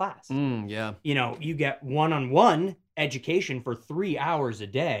 kids in the class. Yeah. You know, you get one-on-one education for 3 hours a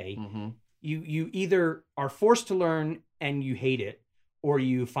day. You either are forced to learn and you hate it, or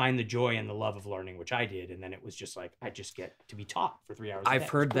you find the joy and the love of learning, which I did. And then it was just like, I just get to be taught for 3 hours a day.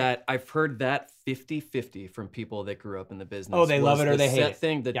 I've heard that 50-50 from people that grew up in the business. Oh, they love it or they hate it.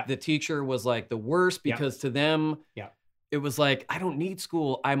 Thing that the teacher was like the worst because to them, it was like, I don't need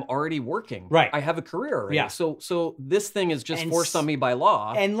school. I'm already working. Right. I have a career already. Yeah. So this thing is just forced on me by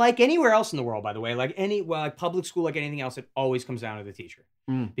law. And like anywhere else in the world, by the way, like public school, like anything else, it always comes down to the teacher.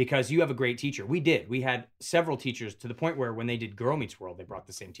 Because you have a great teacher. We had several teachers, to the point where when they did Girl Meets World, they brought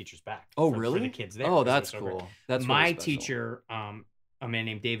the same teachers back. Oh, for really? the kids there. Oh, that's cool. That's my really special. teacher, a man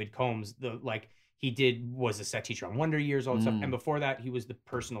named David Combs, was a set teacher on Wonder Years, all that stuff. And before that, he was the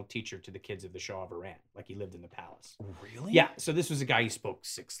personal teacher to the kids of the Shah of Iran. Like, he lived in the palace. Really? Yeah. So this was a guy who spoke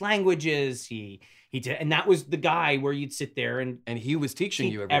 6 languages. He did, and that was the guy where you'd sit there and he was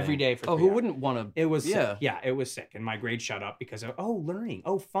teaching you every day for 3 who hours. wouldn't want to? It was sick. Yeah, it was sick. And my grades shot up because of learning.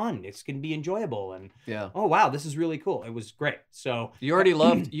 Oh, fun. It's gonna be enjoyable. And oh wow, this is really cool. It was great. So you already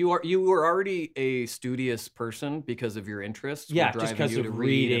you were already a studious person because of your interests. Yeah, just because of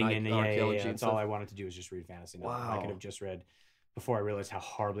reading and archaeology. And that's all I wanted to do was just read fantasy novels. Wow. I could have just read, before I realized how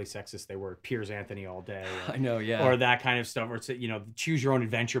horribly sexist they were, Piers Anthony all day. I know, yeah. Or that kind of stuff, or it's, you know, choose your own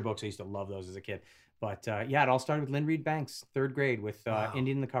adventure books. I used to love those as a kid. But it all started with Lynn Reed Banks, 3rd grade, with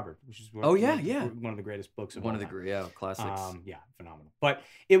Indian in the Cupboard, which is one of the greatest books of all time. Classics. Phenomenal. But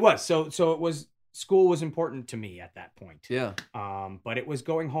it was so it was, school was important to me at that point. Yeah. But it was,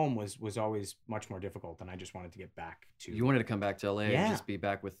 going home was always much more difficult, and I just wanted to get back to. You wanted to come back to LA and just be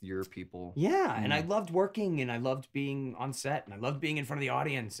back with your people. Yeah, and I loved working, and I loved being on set, and I loved being in front of the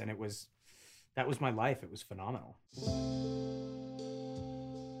audience, and that was my life. It was phenomenal.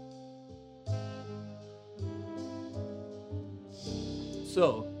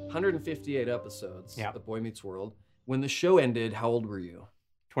 So, 158 episodes of Boy Meets World. When the show ended, how old were you?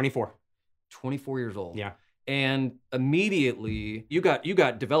 24. 24 years old. Yeah. And immediately you got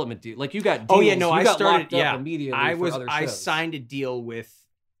development deal. Like, you got deals. Oh yeah, no, I started immediately. I signed a deal with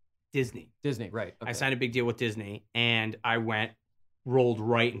Disney. Disney, right. Okay. I signed a big deal with Disney, and I rolled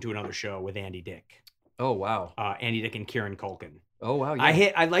right into another show with Andy Dick. Oh wow. Andy Dick and Kieran Culkin. Oh wow.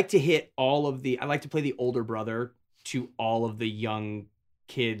 Yeah. I like to play the older brother to all of the young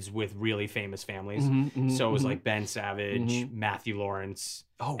kids with really famous families. So it was like Ben Savage, Matthew Lawrence,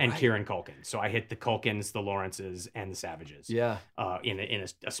 and Kieran Culkin. So I hit the Culkins, the Lawrences, and the Savages. Yeah. In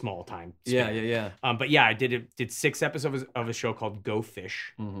a small time span. Yeah. But yeah, I did 6 episodes of a show called Go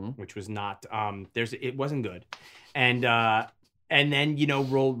Fish, which was not it wasn't good. And then, you know,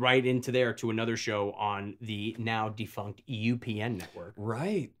 rolled right into there to another show on the now defunct UPN network.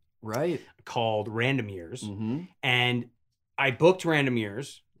 Right. Called Random Years. And I booked Random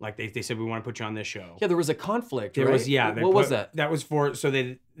Years. Like, they said, we want to put you on this show. Yeah, there was a conflict, There right? was, yeah. What was that? That was what was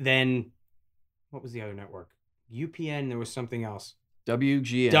the other network? UPN, there was something else.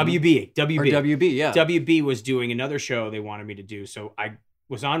 WGN. WB, yeah. WB was doing another show they wanted me to do. So I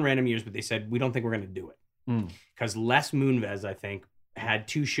was on Random Years, but they said, we don't think we're going to do it. Because Les Moonves, I think, had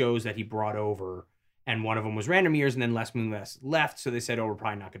 2 shows that he brought over, and one of them was Random Years, and then Les Moonves left, so they said, we're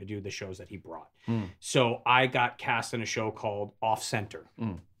probably not going to do the shows that he brought. So I got cast in a show called Off Center.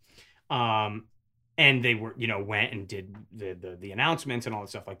 And they were, you know, went and did the announcements and all that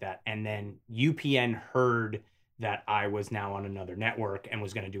stuff like that. And then UPN heard that I was now on another network and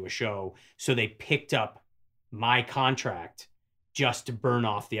was going to do a show, so they picked up my contract just to burn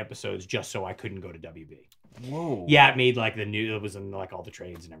off the episodes, just so I couldn't go to WB. Whoa. Yeah, it made like it was in like all the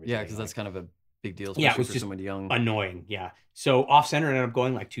trades and everything. Yeah, because that's kind of a big deal, it was for just someone young. Annoying, yeah. So Off Center ended up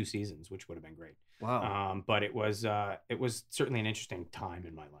going like 2 seasons, which would have been great. Wow. But it was certainly an interesting time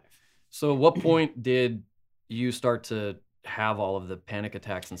in my life. So, at what point did you start to have all of the panic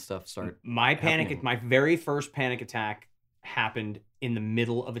attacks and stuff start? My very first panic attack happened in the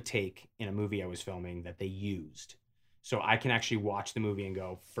middle of a take in a movie I was filming that they used. So I can actually watch the movie and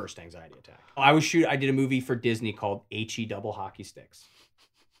go, first anxiety attack. I did a movie for Disney called HE Double Hockey Sticks.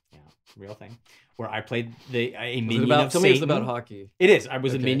 Yeah, real thing. Where I played a Was minion it about, of tell Satan. me it's about hockey. It is. I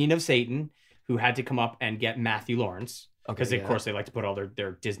was a Okay. minion of Satan who had to come up and get Matthew Lawrence. Because, Okay, of course, they like to put all their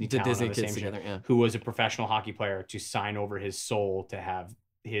Disney The talent Disney on the kids same together, shit. yeah. Who was a professional hockey player to sign over his soul to have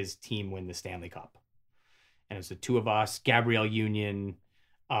his team win the Stanley Cup. And it was the two of us, Gabrielle Union,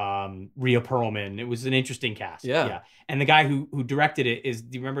 Rhea Perlman. It was an interesting cast. Yeah. And the guy who directed it is,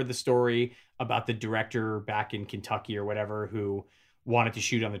 do you remember the story about the director back in Kentucky or whatever who wanted to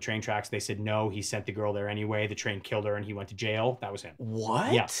shoot on the train tracks? They said no. He sent the girl there anyway. The train killed her and he went to jail. That was him.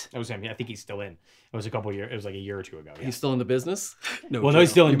 What? Yeah, that was him. I think he's still in. It was a couple of years. It was like a year or two ago. Yeah. He's still in the business? No,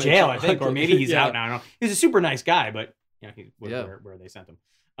 he's still in jail, I think, or maybe he's out now. I don't know. He's a super nice guy, but where they sent him.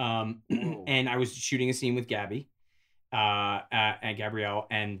 And I was shooting a scene with Gabby, and Gabrielle,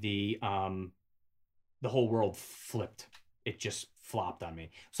 and the whole world flipped. It just flopped on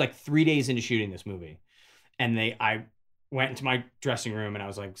me. It's like 3 days into shooting this movie, and I went into my dressing room and I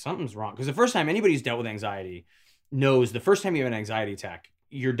was like, something's wrong. Because the first time anybody who's dealt with anxiety knows the first time you have an anxiety attack,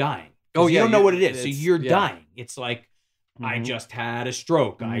 you're dying. Oh, you don't know what it is, so you're dying. It's like, I just had a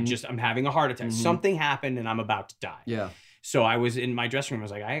stroke. I'm having a heart attack. Something happened and I'm about to die. Yeah. So I was in my dressing room. I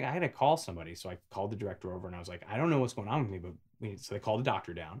was like, I had to call somebody. So I called the director over and I was like, I don't know what's going on with me, but so they called the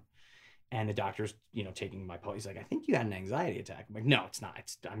doctor down, and the doctor's, taking my pulse. He's like, I think you had an anxiety attack. I'm like, no, it's not.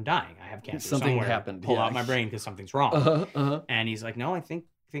 I'm dying. I have cancer. Something somewhere. happened. Pull out my brain because something's wrong. And he's like, no, I think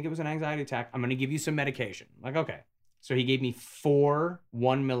it was an anxiety attack. I'm going to give you some medication. I'm like, okay. So he gave me 4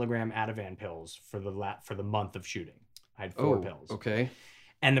 1 milligram Ativan pills for the month of shooting. I had 4 pills. Okay.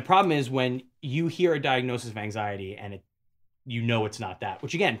 And the problem is when you hear a diagnosis of anxiety and it's not that,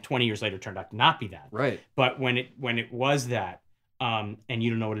 which again, 20 years later turned out to not be that. Right. But when it was that, and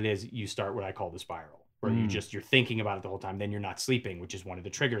you don't know what it is, you start what I call the spiral, where you're thinking about it the whole time. Then you're not sleeping, which is one of the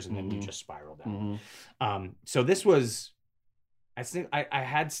triggers, and then you just spiral down. So this was, I think I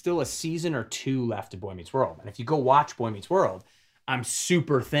had still a season or 2 left of Boy Meets World. And if you go watch Boy Meets World, I'm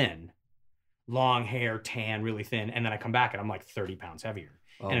super thin, long hair, tan, really thin. And then I come back and I'm like 30 pounds heavier.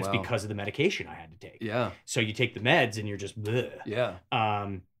 And it's because of the medication I had to take. Yeah. So you take the meds and you're just bleh. Yeah.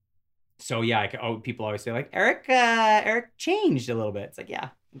 So yeah, people always say like, Eric changed a little bit. It's like, yeah,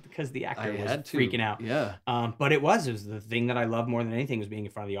 because the actor was freaking out. Yeah. But it was the thing that I loved more than anything was being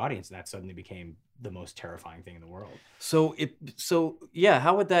in front of the audience. And that suddenly became the most terrifying thing in the world. So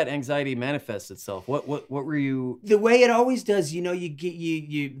how would that anxiety manifest itself? What were you? The way it always does,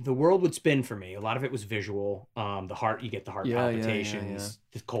 the world would spin for me. A lot of it was visual. You get the heart palpitations,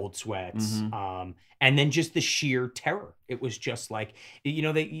 the cold sweats, and then just the sheer terror. It was just like,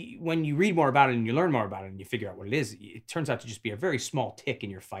 when you read more about it and you learn more about it and you figure out what it is, it turns out to just be a very small tick in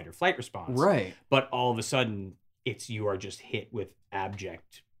your fight or flight response. Right. But all of a sudden, you are just hit with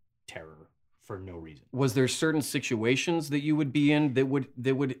abject terror for no reason. Was there certain situations that you would be in that would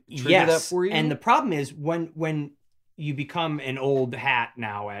trigger that for you? And the problem is when you become an old hat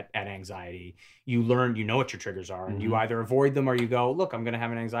now at anxiety, you know what your triggers are, and you either avoid them or you go, look, I'm going to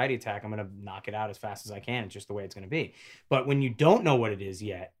have an anxiety attack. I'm going to knock it out as fast as I can. It's just the way it's going to be. But when you don't know what it is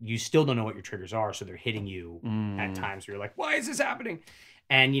yet, you still don't know what your triggers are. So they're hitting you at times where you're like, why is this happening?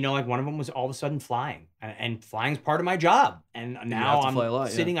 And, like one of them was all of a sudden flying, and flying's part of my job. And now I'm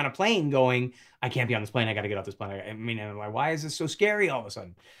sitting on a plane going, I can't be on this plane. I got to get off this plane. I'm like, why is this so scary all of a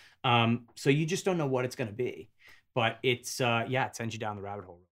sudden? So you just don't know what it's going to be, but it sends you down the rabbit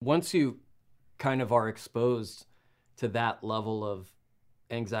hole. Once you kind of are exposed to that level of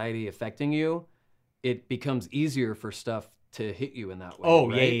anxiety affecting you, it becomes easier for stuff to hit you in that way. Oh,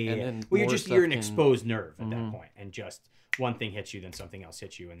 right? Yeah. Well, you're an exposed nerve at that point, and just one thing hits you, then something else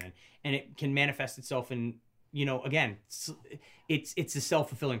hits you, and it can manifest itself in, again, it's a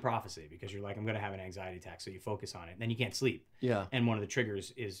self-fulfilling prophecy, because you're like, I'm going to have an anxiety attack, so you focus on it, and then you can't sleep. Yeah. And one of the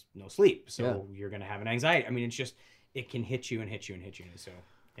triggers is no sleep, so you're going to have an anxiety. I mean, it's just, it can hit you and hit you and hit you, and so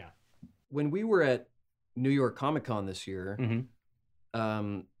yeah. When we were at New York Comic Con this year,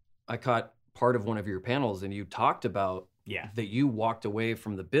 I caught part of one of your panels, and you talked about that you walked away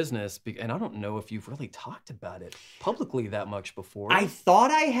from the business, and I don't know if you've really talked about it publicly that much before. I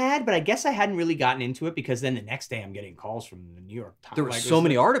thought I had, but I guess I hadn't really gotten into it, because then the next day I'm getting calls from the New York Times. There were so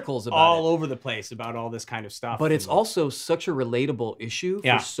many articles about all over the place about all this kind of stuff. But it's also such a relatable issue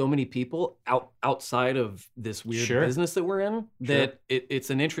for so many people outside of this weird business that we're in, that it's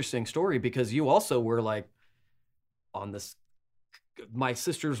an interesting story, because you also were like on this, my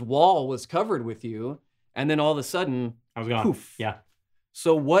sister's wall was covered with you, and then all of a sudden I was gone. Poof. Yeah.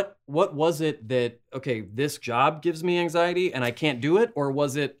 So what was it that, okay, this job gives me anxiety and I can't do it? Or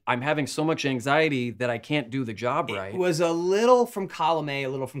was it, I'm having so much anxiety that I can't do the job right? It was a little from column A, a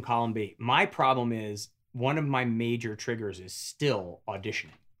little from column B. My problem is, one of my major triggers is still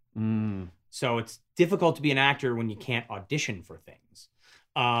auditioning. So it's difficult to be an actor when you can't audition for things.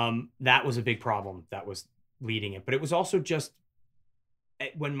 That was a big problem that was leading it. But it was also just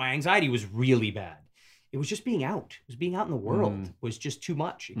when my anxiety was really bad, it was just being out. It was being out in the world was just too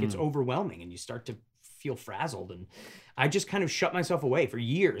much. It gets overwhelming and you start to feel frazzled. And I just kind of shut myself away for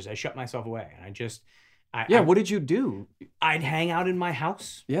years. I shut myself away and what did you do? I'd hang out in my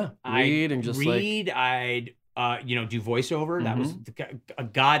house. Yeah. I'd do voiceover. That was a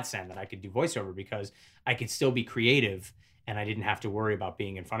godsend that I could do voiceover because I could still be creative and I didn't have to worry about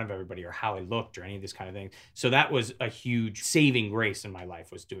being in front of everybody or how I looked or any of this kind of thing. So that was a huge saving grace in my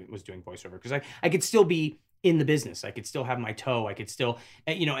life was doing voiceover because I could still be in the business. I could still have my toe. I could still,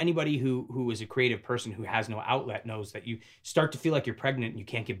 anybody who is a creative person who has no outlet knows that you start to feel like you're pregnant and you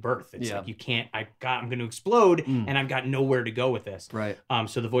can't give birth. It's like you can't, I'm going to explode and I've got nowhere to go with this. Right.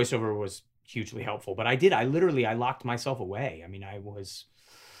 So the voiceover was hugely helpful, but I locked myself away. I mean,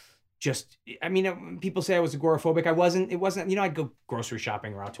 people say I was agoraphobic. It wasn't, I'd go grocery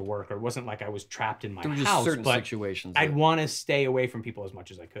shopping or out to work, or it wasn't like I was trapped in my there were just house, certain but situations I'd want to stay away from people as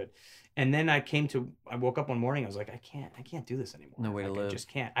much as I could. And then I woke up one morning, I was like, I can't do this anymore. No way to live. I just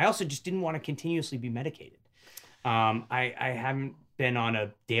can't. I also just didn't want to continuously be medicated. I haven't been on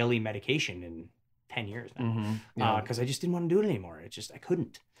a daily medication in 10 years now because I just didn't want to do it anymore. I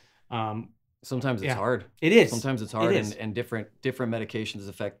couldn't. Sometimes it's hard. It is. Sometimes it's hard, and different medications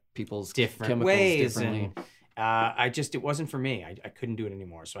affect people's different chemicals ways. differently. And it wasn't for me. I couldn't do it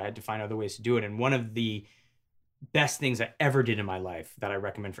anymore. So I had to find other ways to do it. And one of the best things I ever did in my life that I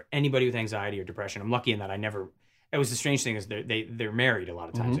recommend for anybody with anxiety or depression, I'm lucky in that it was the strange thing is they're married a lot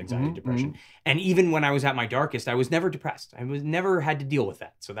of times, anxiety and depression. And even when I was at my darkest, I was never depressed. I was never had to deal with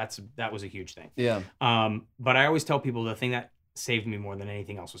that. So that was a huge thing. Yeah. But I always tell people the thing that saved me more than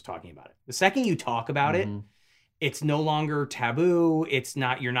anything else was talking about it. The second you talk about it, it's no longer taboo.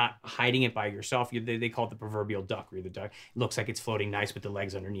 You're not hiding it by yourself. They call it the proverbial duck, where the duck looks like it's floating nice, but the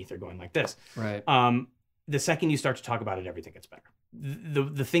legs underneath are going like this. Right. The second you start to talk about it, everything gets better.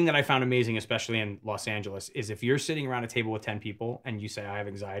 The thing that I found amazing, especially in Los Angeles, is if you're sitting around a table with 10 people and you say, I have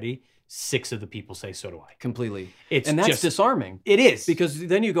anxiety, 6 of the people say, so do I. Completely. And that's disarming. It is. Because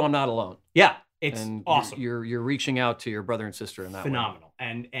then you go, I'm not alone. Yeah. It's awesome. You're reaching out to your brother and sister in that phenomenal.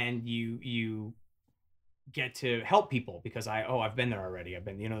 Way. And you get to help people because I've been there already. I've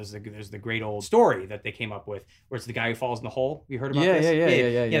been, there's the great old story that they came up with where it's the guy who falls in the hole. You heard about this?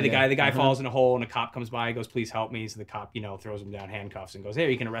 Yeah. The guy falls in a hole and a cop comes by, goes, please help me. So the cop, throws him down handcuffs and goes, hey,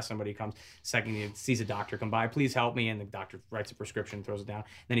 you can arrest somebody. He comes. Second, he sees a doctor come by, please help me. And the doctor writes a prescription, throws it down.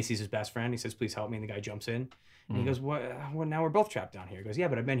 Then he sees his best friend. He says, please help me. And the guy jumps in. And he goes, what? Well, now we're both trapped down here. He goes, yeah,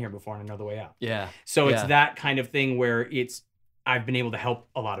 but I've been here before and I know the way out. Yeah. So it's that kind of thing where I've been able to help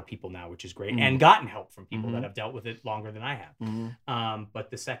a lot of people now, which is great, and gotten help from people that have dealt with it longer than I have. But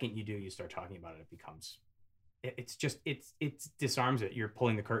the second you start talking about it, it becomes, it disarms it. You're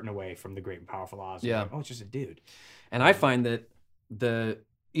pulling the curtain away from the great and powerful Oz. Yeah. Like, it's just a dude. And I find that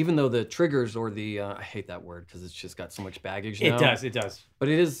even though the triggers or I hate that word because it's just got so much baggage now. It does. But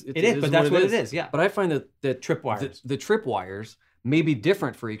it is. It is, but that's what it is. Yeah. But I find that tripwires. The tripwires may be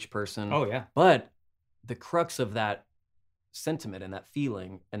different for each person. Oh yeah. But the crux of that sentiment and that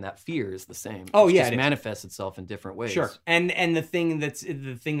feeling and that fear is the same. It just manifests itself in different ways. Sure. And the thing that's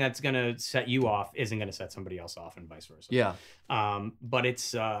going to set you off isn't going to set somebody else off, and vice versa. Yeah. But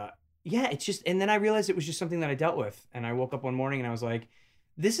it's just, and then I realized it was just something that I dealt with, and I woke up one morning and I was like,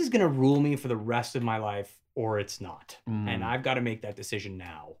 this is going to rule me for the rest of my life, or it's not. And I've got to make that decision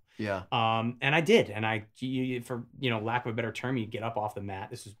now. Yeah. And I did. And for lack of a better term, you get up off the mat.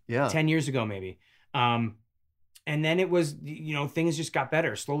 This was 10 years ago, maybe. And then it was, things just got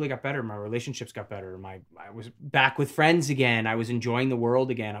better, slowly got better. My relationships got better. I was back with friends again. I was enjoying the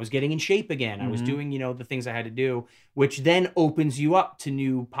world again. I was getting in shape again. I was doing, the things I had to do, which then opens you up to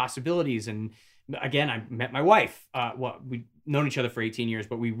new possibilities. And again, I met my wife. We'd known each other for 18 years,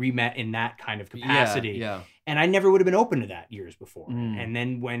 but we re-met in that kind of capacity. Yeah. And I never would have been open to that years before. And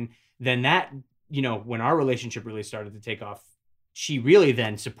then when our relationship really started to take off, she really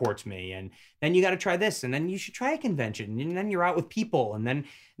then supports me. And then you got to try this, and then you should try a convention, and then you're out with people, and then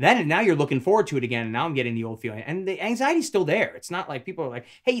now you're looking forward to it again. And now I'm getting the old feeling, and the anxiety's still there. It's not like people are like,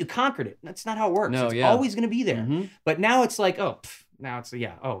 hey, you conquered it. That's not how it works. It's always going to be there. But now it's like,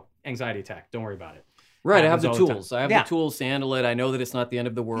 anxiety attack. Don't worry about it. Right, I have the tools. I have the tools to handle it. I know that it's not the end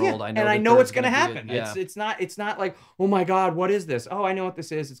of the world. Yeah. I know what's going to happen. Yeah. It's not like, oh my God, what is this? Oh, I know what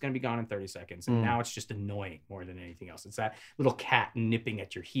this is. It's going to be gone in 30 seconds. And now it's just annoying more than anything else. It's that little cat nipping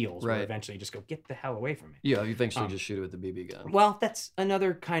at your heels where eventually you just go, get the hell away from me. Yeah, you eventually just shoot it with the BB gun. Well, that's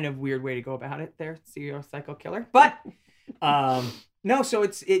another kind of weird way to go about it there, CEO Psycho Killer. But No, so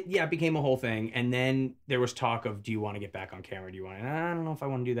it became a whole thing, and then there was talk of, do you want to get back on camera? Do you want? And I don't know if I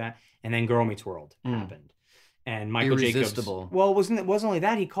want to do that. And then Girl Meets World happened, and Michael Irresistible. Jacobs. Well, it wasn't only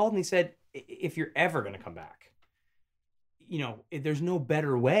that. He called and he said, if you're ever going to come back, there's no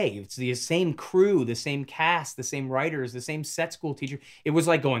better way. It's the same crew, the same cast, the same writers, the same set school teacher. It was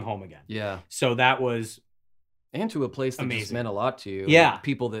like going home again. Yeah. So that was. And to a place that amazing. Just meant a lot to you. Yeah.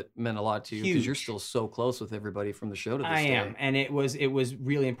 People that meant a lot to you because you're still so close with everybody from the show to this day. I am. And it was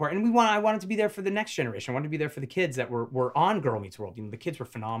really important. And I wanted to be there for the next generation. I wanted to be there for the kids that were on Girl Meets World. The kids were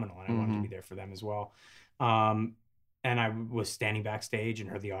phenomenal, and I wanted to be there for them as well. And I was standing backstage and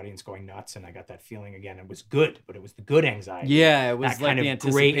heard the audience going nuts, and I got that feeling again. It was good, but it was the good anxiety. Yeah, it was that like kind the of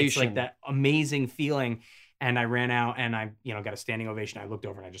anticipation. great. It's like that amazing feeling. And I ran out and I, got a standing ovation. I looked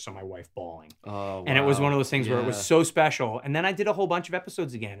over and I just saw my wife bawling. Oh, wow. And it was one of those things where it was so special. And then I did a whole bunch of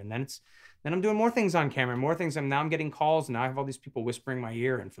episodes again. And then I'm doing more things on camera, more things. And now I'm getting calls, and now I have all these people whispering in my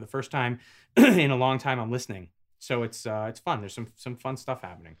ear. And for the first time in a long time, I'm listening. So it's fun. There's some fun stuff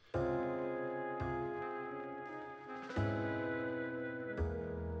happening.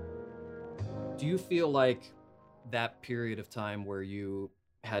 Do you feel like that period of time where you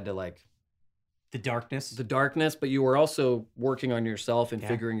had to The darkness, but you were also working on yourself and Yeah.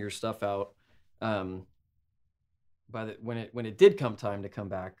 figuring your stuff out. When it did come time to come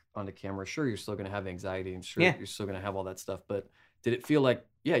back onto camera, sure, you're still going to have anxiety, and sure, you're still going to have all that stuff. But did it feel like,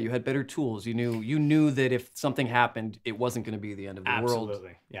 you had better tools? You knew that if something happened, it wasn't going to be the end of the world.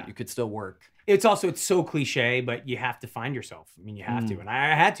 Absolutely, yeah. You could still work. It's so cliche, but you have to find yourself. I mean, you have to, and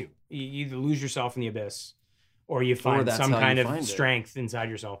I had to. You either lose yourself in the abyss, or you find some kind of strength inside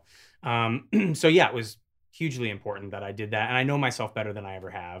yourself. So yeah, it was hugely important that I did that, and I know myself better than I ever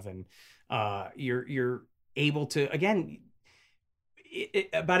have. And you're able to, again.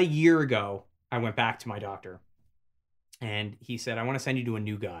 About a year ago, I went back to my doctor, and he said, "I want to send you to a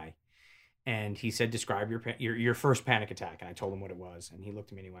new guy." And he said, "Describe your first panic attack." And I told him what it was, and he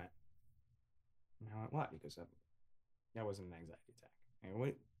looked at me and he went, "I went, what?" He goes, "That wasn't an anxiety attack." I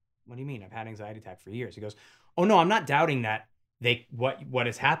go, What do you mean? I've had anxiety attack for years. He goes, "Oh no, I'm not doubting that what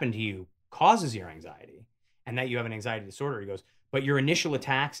has happened to you causes your anxiety, and that you have an anxiety disorder." He goes, "But your initial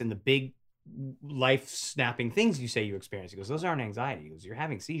attacks and the big life snapping things you say you experience," he goes, "those aren't anxiety." He goes, "You're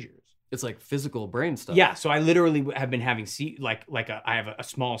having seizures." It's like physical brain stuff. Yeah, so I literally have been having I have a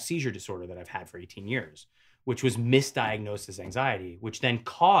small seizure disorder that I've had for 18 years, which was misdiagnosed as anxiety, which then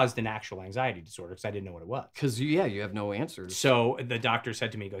caused an actual anxiety disorder because I didn't know what it was. Because you have no answers. So the doctor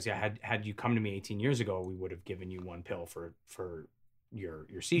said to me, he goes, "Yeah, had you come to me 18 years ago, we would have given you one pill for your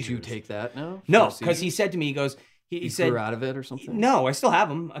seizures." Do you take that now? No, because he said to me, he goes, he said, grew out of it or something? No, I still have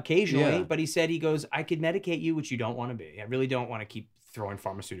them occasionally, Yeah. but he said, "I could medicate you, which you don't want to be. I really don't want to keep throwing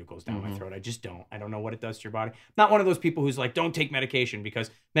pharmaceuticals down my throat. I just don't. I don't know what it does to your body. I'm not one of those people who's like, don't take medication, because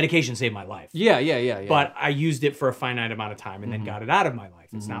medication saved my life. Yeah. But I used it for a finite amount of time and then got it out of my life.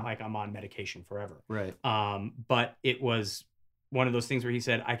 It's not like I'm on medication forever. Right. But it was one of those things where he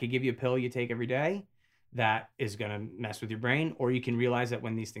said, I could give you a pill you take every day that is going to mess with your brain, or you can realize that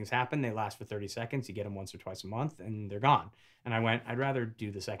when these things happen, they last for 30 seconds. You get them once or twice a month and they're gone. And I went, I'd rather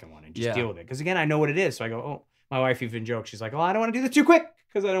do the second one and just deal with it. Because again, I know what it is. So I go, oh, my wife even jokes. She's like, "Oh, I don't want to do this too quick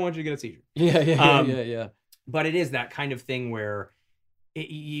because I don't want you to get a seizure." Yeah. But it is that kind of thing where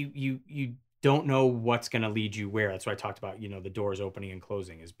you don't know what's going to lead you where. That's why I talked about, the doors opening and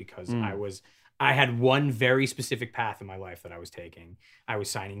closing, is because I had one very specific path in my life that I was taking. I was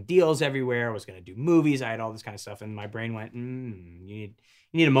signing deals everywhere. I was going to do movies. I had all this kind of stuff. And my brain went, you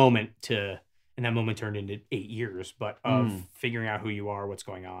need a moment to, and that moment turned into 8 years, but of figuring out who you are, what's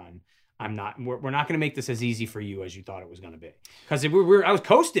going on. We're not going to make this as easy for you as you thought it was going to be. Because I was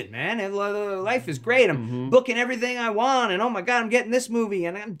coasting, man. And life is great. I'm booking everything I want. And oh my God, I'm getting this movie.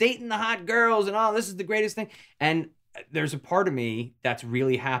 And I'm dating the hot girls. And this is the greatest thing. And there's a part of me that's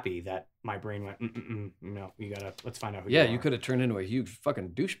really happy that my brain went, no, let's find out who you are. Yeah, you could have turned into a huge fucking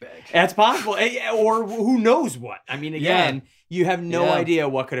douchebag. That's possible. Or who knows what. I mean, again, you have no idea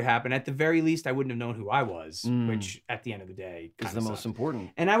what could have happened. At the very least, I wouldn't have known who I was, which at the end of the day is the most important.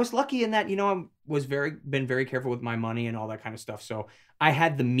 And I was lucky in that, I was been very careful with my money and all that kind of stuff. So I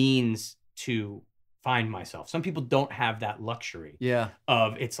had the means to find myself. Some people don't have that luxury. Yeah.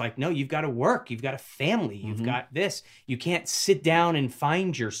 It's like, no, you've got to work. You've got a family. You've got this. You can't sit down and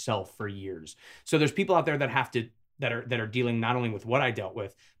find yourself for years. So there's people out there that have to, that are dealing not only with what I dealt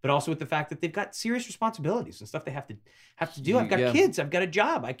with, but also with the fact that they've got serious responsibilities and stuff they have to do. I've got kids. I've got a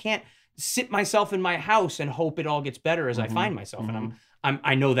job. I can't sit myself in my house and hope it all gets better as I find myself. And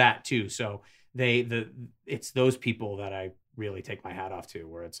I know that too. So it's those people that I really take my hat off to,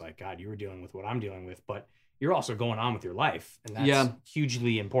 where it's like, God, you were dealing with what I'm dealing with, but you're also going on with your life. And that's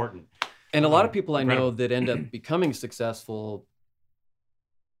hugely important. And a lot of people I know that end up becoming successful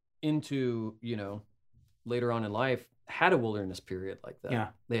into, you know, later on in life had a wilderness period like that. Yeah.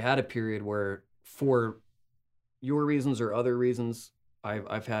 They had a period where, for your reasons or other reasons,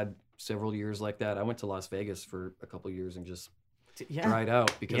 I've had several years like that. I went to Las Vegas for a couple of years and just dried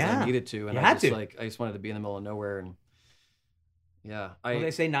out because I needed to. And I just wanted to be in the middle of nowhere. And well,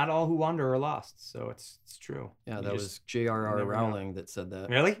 they say not all who wander are lost, so it's true. Yeah, that was J.R.R. Rowling that said that.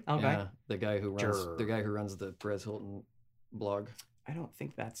 Really? Okay. Yeah, the guy who runs the Perez Hilton blog. I don't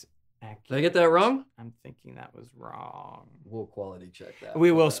think that's accurate. Did I get that wrong? I'm thinking that was wrong. We'll quality check that.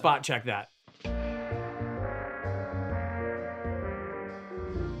 We will spot check that.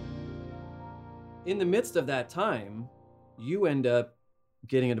 In the midst of that time, you end up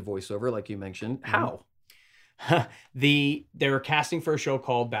getting into voiceover, like you mentioned. How? They were casting for a show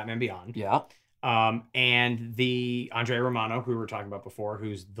called Batman Beyond. Yeah. And the Andrea Romano, who we were talking about before,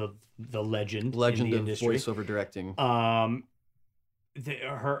 who's the legend in the of industry. Voiceover directing.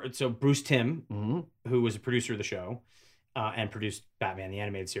 So Bruce Timm, who was a producer of the show, and produced Batman the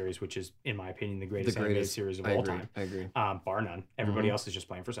Animated Series, which is, in my opinion, the greatest animated series of all time. I agree. Bar none. Everybody else is just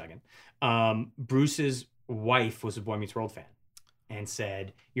playing for second. Bruce's wife was a Boy Meets World fan and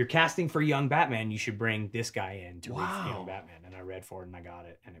said, "You're casting for young Batman. You should bring this guy in to read young Batman." And I read for it and I got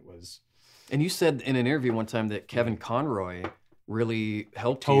it, and it was. And you said in an interview one time that Kevin Conroy really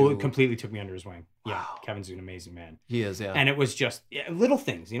helped you. Completely took me under his wing. Wow. Yeah, Kevin's an amazing man. He is, yeah. And it was just little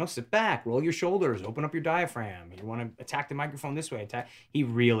things, you know, sit back, roll your shoulders, open up your diaphragm. You want to attack the microphone this way. He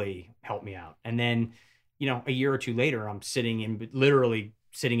really helped me out. And then, you know, a year or two later, I'm literally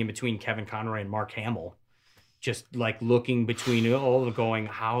sitting in between Kevin Conroy and Mark Hamill, just like looking between all the going,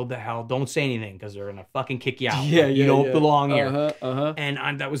 how the hell, don't say anything because they're going to fucking kick you out. You don't belong here.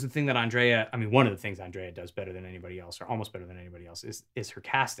 And that was the thing that one of the things Andrea does better than anybody else, or almost better than anybody else, is her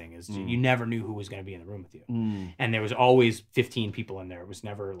casting. You never knew who was going to be in the room with you. And there was always 15 people in there. It was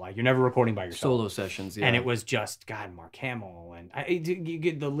never like, you're never recording by yourself. Solo sessions, yeah. And it was just, God, Mark Hamill. And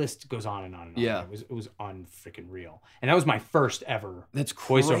the list goes on and on and on. Yeah. It was unfreaking real. And that was my first ever That's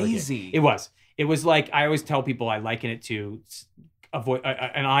crazy. It was. It was like, I always tell people, I liken it to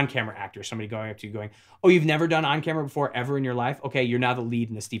an on-camera actor, somebody going up to you going, "Oh, you've never done on-camera before ever in your life? Okay, you're now the lead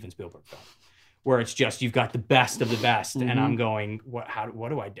in the Steven Spielberg film." Where it's just, you've got the best of the best. And I'm going, what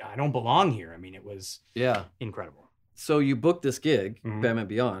do I do? I don't belong here. I mean, it was incredible. So you booked this gig, Batman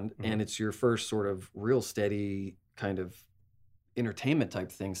Beyond, and it's your first sort of real steady kind of entertainment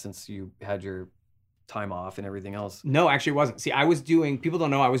type thing since you had your time off and everything else. No, actually it wasn't. See, people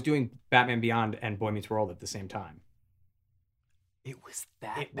don't know, I was doing Batman Beyond and Boy Meets World at the same time.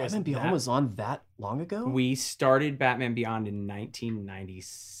 Batman Beyond was on that long ago? We started Batman Beyond in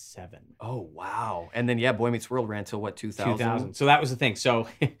 1997. Oh, wow. And then, Boy Meets World ran till what, 2000? 2000. So that was the thing. So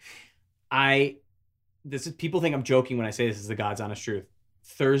people think I'm joking when I say this is the God's honest truth.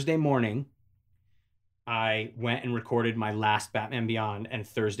 Thursday morning, I went and recorded my last Batman Beyond, and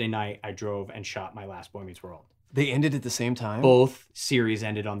Thursday night I drove and shot my last Boy Meets World. They ended at the same time? Both series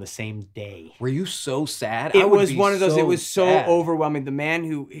ended on the same day. Were you so sad? It was one of those, it was so overwhelming. The man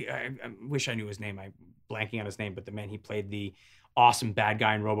who, I wish I knew his name, I'm blanking on his name, but the man, he played the awesome bad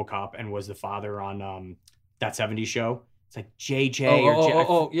guy in RoboCop and was the father on That 70s Show. It's like JJ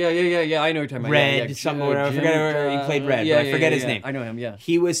yeah. I know what you're talking about. Red, something, whatever. I forget, he played Red, but I forget his name. I know him, yeah.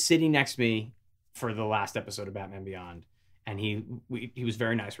 He was sitting next to me for the last episode of Batman Beyond. And he was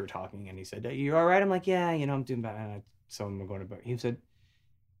very nice. We were talking, and he said, "You all right?" I'm like, "Yeah, I'm doing Batman." So I'm going to. He said,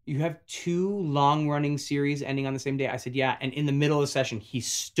 "You have 2 long-running series ending on the same day." I said, "Yeah." And in the middle of the session, he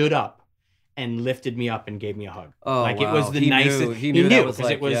stood up and lifted me up and gave me a hug. Oh, like wow. It was the nicest. He knew because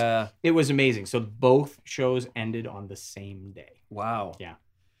it was amazing. So both shows ended on the same day. Wow. Yeah.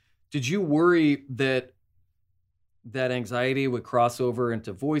 Did you worry that anxiety would cross over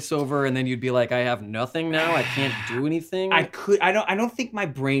into voiceover, and then you'd be like, I have nothing now, I can't do anything? I don't think my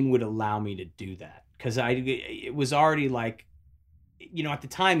brain would allow me to do that, because it was already like, at the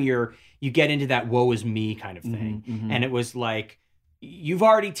time you get into that woe is me kind of thing. Mm-hmm. And it was like, you've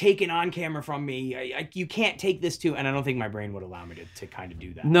already taken on camera from me, you can't take this too. And I don't think my brain would allow me to kind of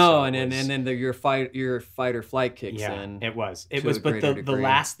do that. No. So and then your fight or flight kicks in. It was, but the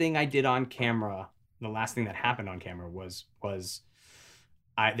last thing I did on camera, the last thing that happened on camera was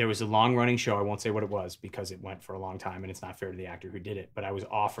there was a long-running show. I won't say what it was because it went for a long time, and it's not fair to the actor who did it. But I was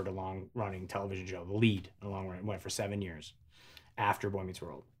offered a long-running television show, the lead, in a long run. It went for 7 years after Boy Meets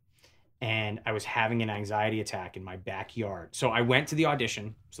World. and I was having an anxiety attack in my backyard. So I went to the audition.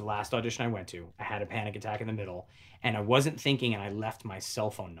 It was the last audition I went to. I had a panic attack in the middle, and I wasn't thinking, and I left my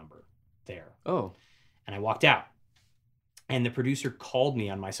cell phone number there. Oh. And I walked out. And the producer called me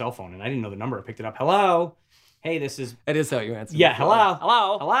on my cell phone, and I didn't know the number. I picked it up. Hello. Hey, this is... That is how you answer. Yeah, hello.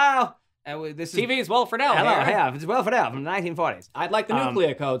 Hello. Hello. This TV is Will Friedle. Hello, here. yeah, it's Will Friedle from the 1940s. I'd like the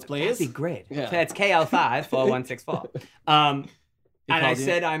nuclear codes, please. That'd be great. Yeah. That's KL5 4164. And I called you?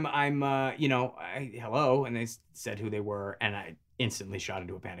 said, hello, and they said who they were, and I instantly shot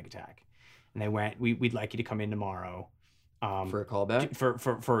into a panic attack. And they went, we'd like you to come in tomorrow. For a callback?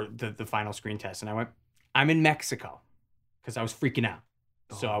 For the final screen test. And I went, I'm in Mexico, because I was freaking out.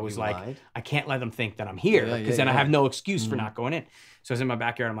 So I was like, lied? I can't let them think that I'm here, because then I have no excuse for not going in. So I was in my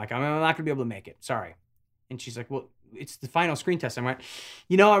backyard. I'm like, I'm not going to be able to make it. Sorry. And she's like, well, it's the final screen test. I went,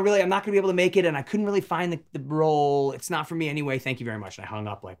 I'm not going to be able to make it. And I couldn't really find the role. It's not for me anyway. Thank you very much. And I hung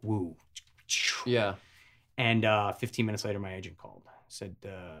up like, woo. Yeah. And 15 minutes later, my agent called. Said,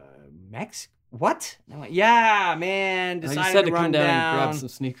 what? And I went, yeah, man. Decided you said to run come down and grab some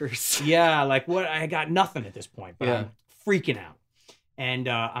sneakers. Yeah, like what? I got nothing at this point, but I'm freaking out. And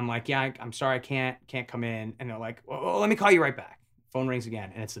I'm like, yeah, I'm sorry, I can't come in. And they're like, well, let me call you right back. Phone rings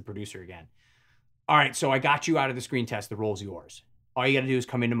again, and it's the producer again. All right, so I got you out of the screen test. The role's yours. All you got to do is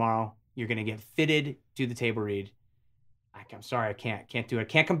come in tomorrow. You're gonna get fitted, do the table read. I'm sorry, I can't do it.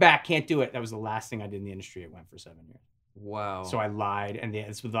 Can't come back. Can't do it. That was the last thing I did in the industry. It went for 7 years. Wow. So I lied, and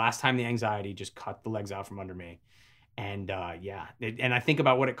this was the last time the anxiety just cut the legs out from under me. And and I think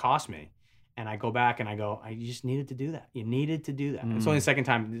about what it cost me. And I go back and I go, you just needed to do that. You needed to do that. It's only the second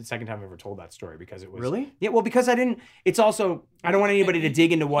time I've ever told that story, because it was really. Yeah, well, because I don't want anybody to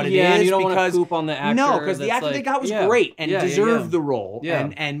dig into what it is. Yeah, you don't want to poop on the actor. No, because the actor they got was great and deserved the role. Yeah.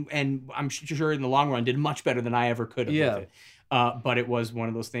 And I'm sure in the long run did much better than I ever could have with it. But it was one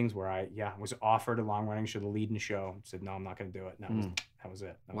of those things where I was offered a long running show, the lead in the show. Said no, I'm not going to do it. And that was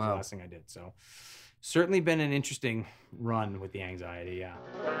it. That was the last thing I did. So certainly been an interesting run with the anxiety. Yeah.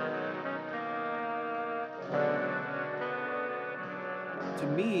 To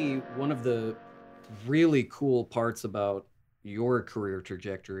me, one of the really cool parts about your career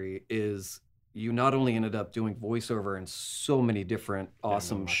trajectory is you not only ended up doing voiceover in so many different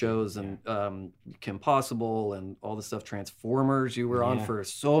awesome shows and Kim Possible and all the stuff, Transformers, you were on for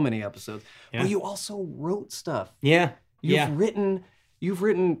so many episodes, but you also wrote stuff. Yeah. You've written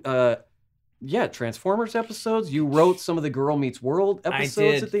Transformers episodes. You wrote some of the Girl Meets World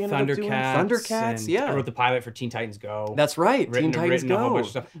episodes that they ended up doing. Thundercats, I wrote the pilot for Teen Titans Go. That's right, Teen Titans Go. A whole bunch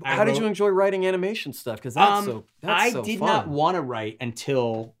of stuff. How did you enjoy writing animation stuff? Because that's so I so did fun. not want to write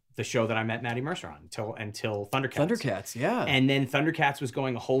until the show that I met Maddie Mercer on, until Thundercats. Thundercats, yeah. And then Thundercats was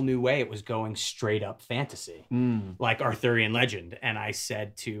going a whole new way. It was going straight up fantasy, like Arthurian legend. And I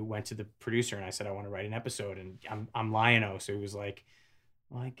went to the producer and I said, I want to write an episode. And I'm Lion-O, so he was like,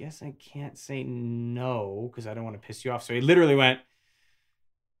 well, I guess I can't say no because I don't want to piss you off. So he literally went,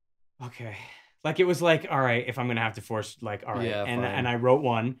 okay. Like, it was like, all right, if I'm going to have to force, like, all right. Yeah, and I wrote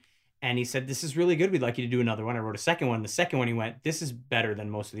one, and he said, this is really good. We'd like you to do another one. I wrote a second one. The second one, he went, this is better than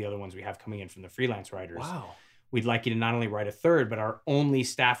most of the other ones we have coming in from the freelance writers. Wow. We'd like you to not only write a third, but our only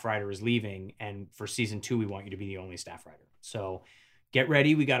staff writer is leaving. And for season 2, we want you to be the only staff writer. So get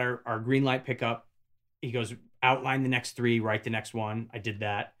ready. We got our green light pickup. He goes, outline the next 3, write the next one. I did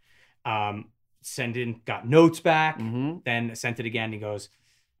that. Got notes back, then sent it again. He goes,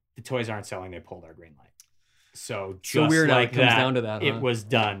 the toys aren't selling. They pulled our green light. So just weird like how it comes down to that, it was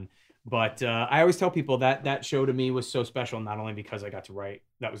done. But I always tell people that show to me was so special, not only because I got to write,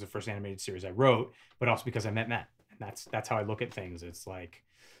 that was the first animated series I wrote, but also because I met Matt. And that's how I look at things. It's like,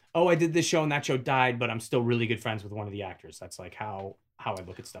 oh, I did this show and that show died, but I'm still really good friends with one of the actors. That's like how I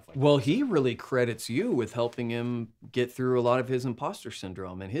look at stuff like that. Well, he really credits you with helping him get through a lot of his imposter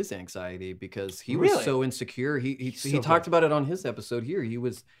syndrome and his anxiety, because he was so insecure. He talked about it on his episode here. He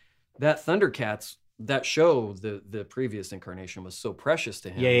was that Thundercats, that show, the previous incarnation was so precious to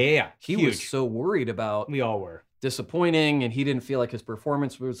him. Yeah. He was so worried about we all were disappointing, and he didn't feel like his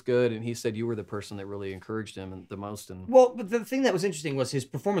performance was good. And he said you were the person that really encouraged him the most. And well, but the thing that was interesting was his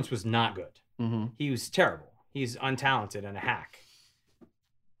performance was not good. He was terrible. He's untalented and a hack.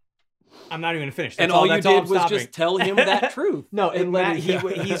 I'm not even gonna finish. And all you did was just tell him that truth. No, and Matt,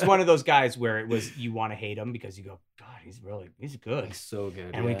 he's one of those guys where it was you want to hate him because you go, God, he's good. He's so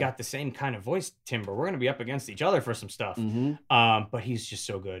good. And we got the same kind of voice timbre. We're gonna be up against each other for some stuff. But he's just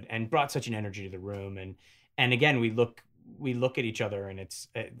so good and brought such an energy to the room. And again, we look at each other and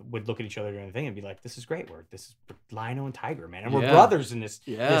we'd look at each other during the thing and be like, this is great work. This is Lion-O and Tiger, man. And we're brothers in this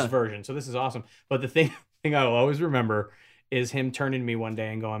version. So this is awesome. But the thing I will always remember is him turning to me one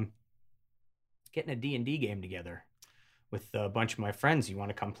day and going, getting a D&D game together with a bunch of my friends. You want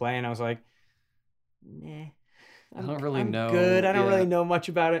to come play? And I was like, nah. I don't really know. Good. I don't really know much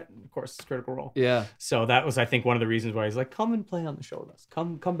about it. Of course, it's Critical Role. Yeah. So that was, I think, one of the reasons why he's like, come and play on the show with us.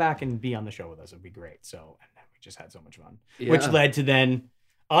 Come back and be on the show with us. It'd be great. So, and then we just had so much fun, which led to then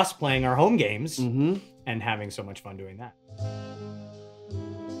us playing our home games and having so much fun doing that.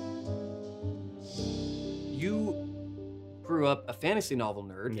 You grew up a fantasy novel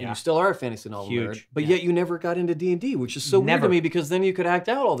nerd, and you still are a fantasy novel nerd, but yet you never got into D&D, which is so weird to me, because then you could act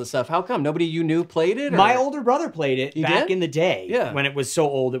out all this stuff. How come? Nobody you knew played it? Or? My older brother played it back in the day when it was so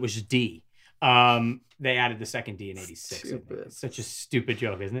old it was just D. They added the second D in 86. It's such a stupid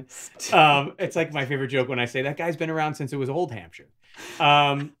joke, isn't it? It's like my favorite joke when I say that guy's been around since it was Old Hampshire.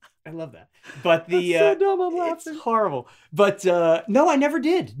 I love that. But the That's so dumb, I'm laughing. It's horrible. But no, I never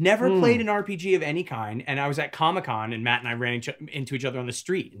did. Never played an RPG of any kind. And I was at Comic-Con, and Matt and I ran into each other on the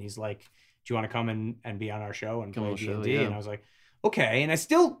street, and he's like, "Do you want to come and be on our show and play D&D?" And I was like, "Okay." And I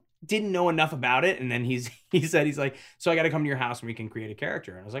still didn't know enough about it. And then he said, he's like, "So I got to come to your house and we can create a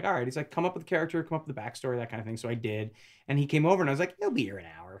character." And I was like, "All right." He's like, "Come up with a character, come up with a backstory, that kind of thing." So I did. And he came over, and I was like, "He'll be here an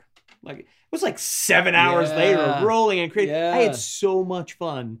hour." Like, it was like 7 hours later, rolling and creating. I had so much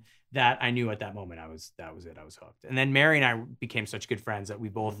fun that I knew at that moment that was it. I was hooked. And then Mary and I became such good friends that we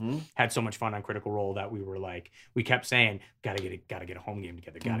both had so much fun on Critical Role that we were like, we kept saying, gotta get a home game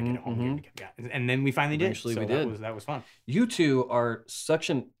together, gotta get a home game together. And then we finally did. Eventually so we did. That was fun. You two are such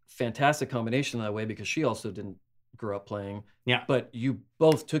a fantastic combination that way, because she also didn't grow up playing. Yeah. But you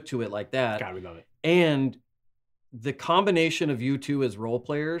both took to it like that. God, we love it. And the combination of you two as role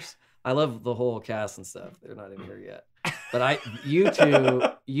players, I love the whole cast and stuff. They're not in here yet. But you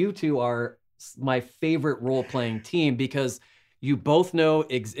two are my favorite role-playing team, because you both know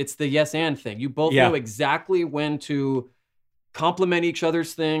it's the yes and thing. You both know exactly when to complement each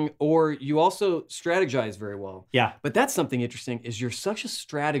other's thing, or you also strategize very well. Yeah. But that's something interesting, is you're such a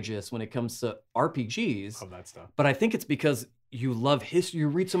strategist when it comes to RPGs. Love that stuff. But I think it's because you love history. You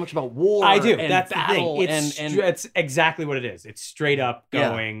read so much about war. I do. And that's battle, the thing. It's exactly what it is. It's straight up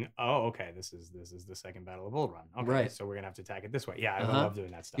going, oh, okay, this is the second Battle of Bull Run. Okay, so we're gonna have to attack it this way. Yeah, I love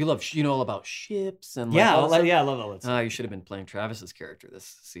doing that stuff. You know all about ships and I love all that stuff. You should have been playing Travis's character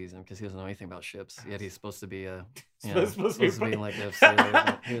this season, because he doesn't know anything about ships. Yet he's supposed to be supposed to be like a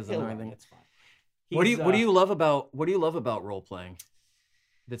sailor. He doesn't know anything. It's fine. What do you love about role playing?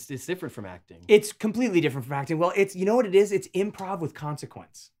 It's different from acting. It's completely different from acting. Well, it's, you know what it is? It's improv with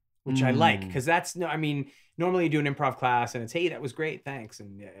consequence, which I like, because normally you do an improv class and it's, hey, that was great, thanks,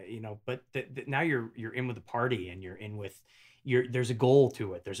 and but now you're in with a party, and you're in with there's a goal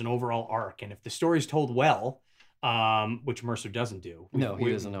to it. There's an overall arc, and if the story's told well, which Mercer doesn't do.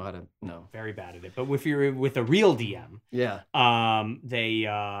 He doesn't know how to. No, very bad at it. But if you're with a real DM, you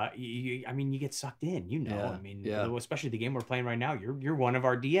get sucked in. Especially the game we're playing right now. You're one of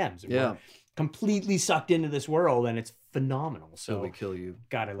our DMs. We're completely sucked into this world, and it's phenomenal. So we kill you.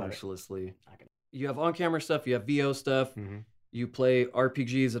 God, I love mercilessly. It. You have on-camera stuff. You have VO stuff. You play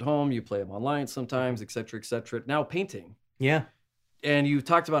RPGs at home. You play them online sometimes, etc., etc. Now painting. Yeah. And you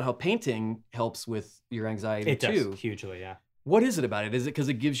talked about how painting helps with your anxiety too. It does, hugely, yeah. What is it about it? Is it because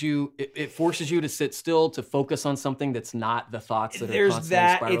it gives you, it forces you to sit still, to focus on something that's not the thoughts that are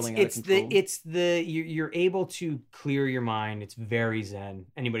constantly spiraling out of control? You're able to clear your mind. It's very zen.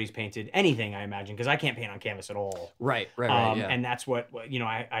 Anybody's painted anything, I imagine, because I can't paint on canvas at all. Right. And that's what,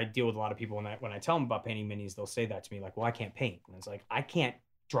 I deal with a lot of people when I tell them about painting minis, they'll say that to me, like, well, I can't paint. And it's like, I can't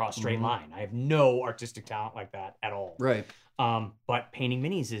draw a straight line. I have no artistic talent like that at all. Right. But painting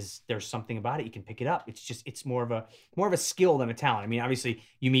minis there's something about it. You can pick it up. It's more of a skill than a talent. I mean, obviously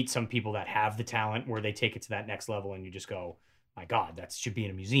you meet some people that have the talent where they take it to that next level, and you just go, my God, that should be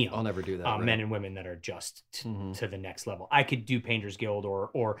in a museum. I'll never do that. Men and women that are just to the next level. I could do Painters Guild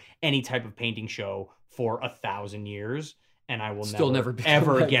or any type of painting show for 1,000 years, and I will never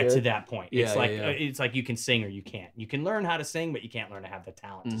ever get to that point. It's like you can sing or you can't. You can learn how to sing, but you can't learn to have the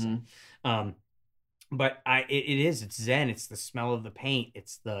talent to sing. But it's zen. It's the smell of the paint.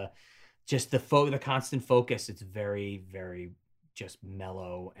 It's the constant focus. It's very, very just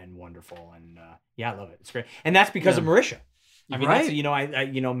mellow and wonderful. And I love it. It's great. And that's because of Marisha. I mean, right.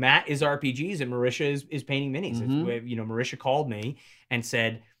 Matt is RPGs and Marisha is painting minis. Marisha called me and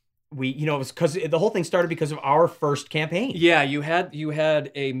said, it was because the whole thing started because of our first campaign. Yeah, you had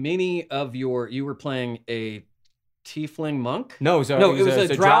a mini of you were playing a tiefling monk? No, it was a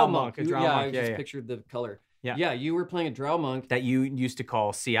drow monk. I just pictured the color. Yeah, you were playing a drow monk that you used to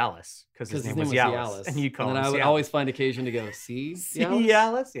call Cialis because his name was Cialis. And you call him Cialis. I would always find occasion to go, Cialis?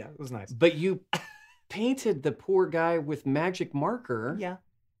 Cialis? Yeah, it was nice. But you painted the poor guy with magic marker. Yeah.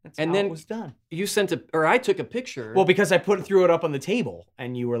 That's And how then it was done. You I took a picture. Well, because I threw it up on the table,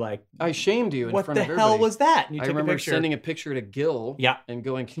 and you were like, I shamed you in "What front the of everybody. hell was that?" And you I took remember a picture. sending a picture to Gil. Yeah. And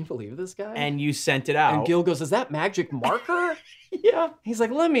going, "Can you believe this guy?" And you sent it out. And Gil goes, "Is that magic marker?" Yeah. He's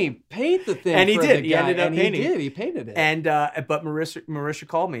like, "Let me paint the thing." And he for did. the He guy. ended up and painting he it. did. He painted it. And but Marisha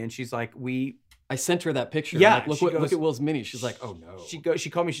called me, and she's like, I sent her that picture. Yeah, I'm like, look at Will's mini. She's like, "Oh no." She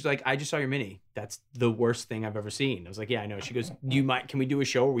called me. She's like, "I just saw your mini. That's the worst thing I've ever seen." I was like, "Yeah, I know." She goes, "Can we do a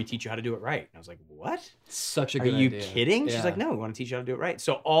show where we teach you how to do it right?" And I was like, "What? Such a Are good you idea. kidding?" Yeah. She's like, "No, we want to teach you how to do it right."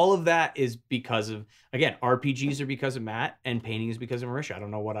 So all of that is because of, again, RPGs are because of Matt, and painting is because of Marisha. I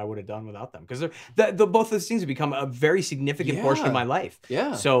don't know what I would have done without them, because both of those things have become a very significant portion of my life.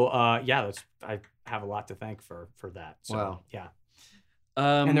 Yeah. So I have a lot to thank for that. So, Wow. Yeah.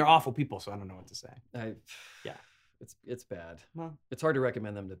 And they're awful people, so I don't know what to say. Yeah. It's bad. Well, it's hard to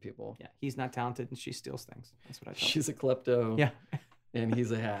recommend them to people. Yeah, he's not talented, and she steals things. That's what I thought. She's a klepto. Yeah. And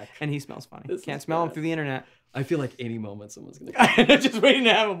he's a hack. And he smells funny. This Can't is smell him bad. through the internet. I feel like any moment someone's gonna. Just waiting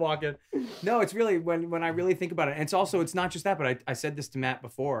to have him walk in. No, it's really when I really think about it, and it's not just that, but I said this to Matt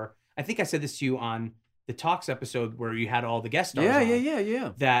before. I think I said this to you on the Talks episode where you had all the guest stars.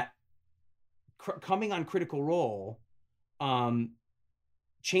 Yeah. That coming on Critical Role,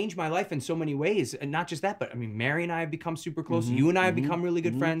 changed my life in so many ways, and not just that, but I mean, Mary and I have become super close. Mm-hmm, You and I have become really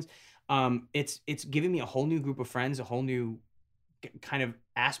good friends. It's given me a whole new group of friends, a whole new kind of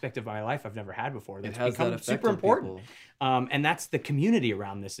aspect of my life I've never had before. That's become super important. And that's the community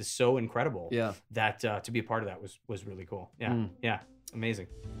around this is so incredible. Yeah. That to be a part of that was really cool. Yeah. Yeah. Amazing.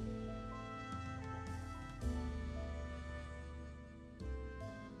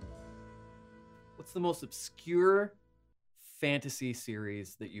 What's the most obscure fantasy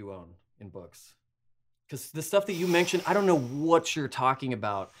series that you own in books? Because the stuff that you mentioned, I don't know what you're talking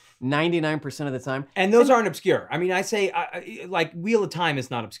about 99% of the time. And those aren't obscure. I mean, I say like Wheel of Time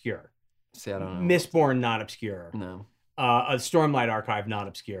is not obscure. See, I don't know. Mistborn, not obscure. No. A Stormlight Archive, not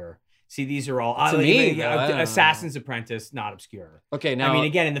obscure. See, these are all To me, Assassin's Apprentice, not obscure. Okay, now I mean,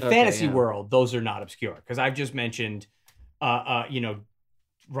 again, in the fantasy world, those are not obscure because I've just mentioned,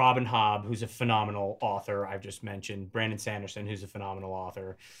 Robin Hobb, who's a phenomenal author. I've just mentioned Brandon Sanderson, who's a phenomenal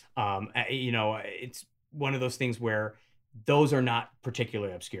author. It's one of those things where those are not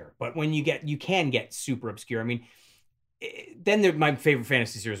particularly obscure, but when you can get super obscure. I mean, then my favorite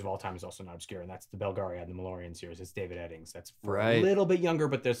fantasy series of all time is also not obscure, and that's the Belgariad, the Malorian series. It's David Eddings. That's a little bit younger,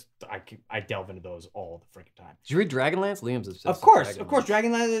 but I delve into those all the freaking time. Did you read Dragonlance? Liam's obsessed. Of course,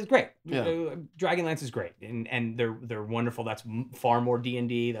 Dragonlance is great. Yeah. Dragonlance is great, and they're wonderful. That's far more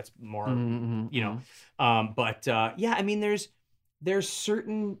D&D. That's more, But I mean, there's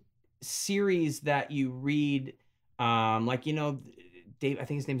certain series that you read, Dave. I think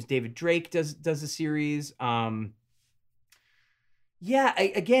his name is David Drake. Does a series.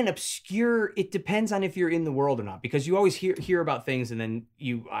 Again, obscure. It depends on if you're in the world or not, because you always hear about things, and then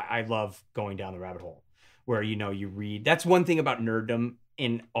I love going down the rabbit hole where you read. That's one thing about nerddom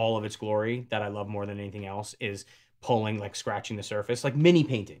in all of its glory that I love more than anything else is scratching the surface, like mini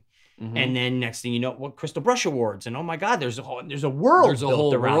painting. Mm-hmm. And then next thing you know, Crystal Brush Awards, and oh my God, there's a world. There's a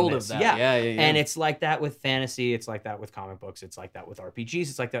whole world of that. Yeah. And it's like that with fantasy. It's like that with comic books. It's like that with RPGs.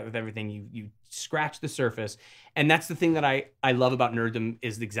 It's like that with everything. You scratch the surface, and that's the thing that I love about nerddom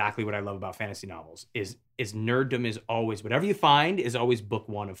is exactly what I love about fantasy novels. Is nerddom is always whatever you find is always book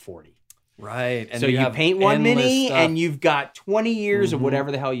 1 of 40. Right. And so you paint one mini stuff. and you've got 20 years of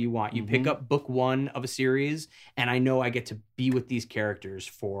whatever the hell you want. You pick up book 1 of a series, and I know I get to be with these characters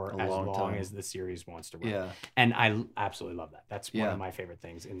for as long as the series wants to run. Yeah. And I absolutely love that. That's one of my favorite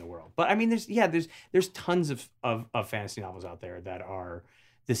things in the world. But I mean, there's tons of fantasy novels out there that are,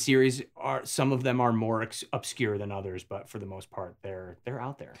 the series are, some of them are more obscure than others, but for the most part, they're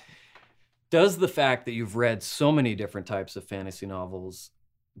out there. Does the fact that you've read so many different types of fantasy novels,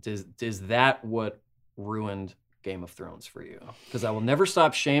 is that what ruined Game of Thrones for you? Because I will never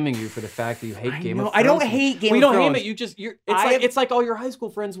stop shaming you for the fact that you hate Game of Thrones. I don't hate Game of Thrones. We don't hate it. It's like all your high school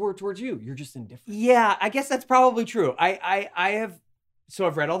friends were towards you. You're just indifferent. Yeah, I guess that's probably true. I've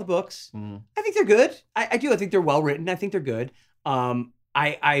read all the books. Mm. I think they're good. I do. I think they're well written. I think they're good.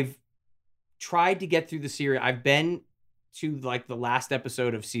 I've tried to get through the series. I've been to the last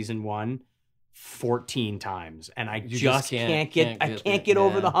episode of season 1 14 times, and I just can't get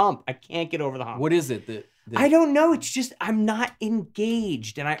over the hump. I can't get over the hump. What is it that I don't know? It's just I'm not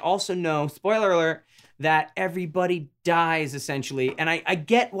engaged, and I also know, spoiler alert, that everybody dies essentially, and I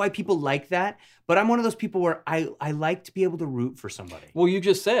get why people like that, but I'm one of those people where I like to be able to root for somebody. Well, you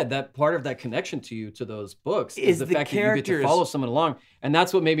just said that part of that connection to you to those books is the fact that you get to follow someone along, and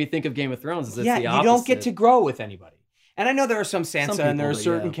that's what made me think of Game of Thrones. Is it's the opposite. You don't get to grow with anybody. And I know there are some Sansa and there are people,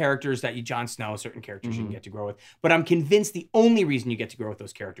 certain yeah. characters that Jon Snow, certain characters you Mhm. can get to grow with. But I'm convinced the only reason you get to grow with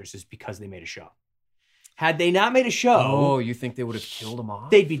those characters is because they made a show. Had they not made a show, Oh, you think they would have killed him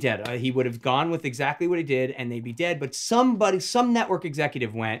off? they'd be dead. He would have gone with exactly what he did, and they'd be dead. But some network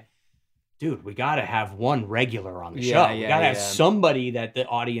executive went, dude, we got to have one regular on the show. We got to have somebody that the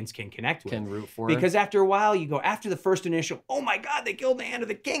audience can connect with. Can root for. Because after a while, you go, after the first initial, oh my God, they killed the Hand of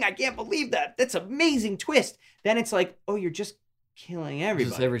the King. I can't believe that. That's an amazing twist. Then it's like, oh, you're just killing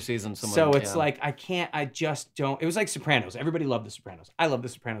everybody. Just every season, someone. So it's like, I just don't. It was like Sopranos. Everybody loved The Sopranos. I love The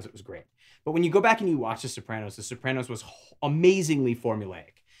Sopranos. It was great. But when you go back and you watch The Sopranos was amazingly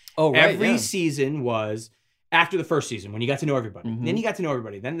formulaic. Oh, right. Every season was after the first season when you got to know everybody. Mhm. Then you got to know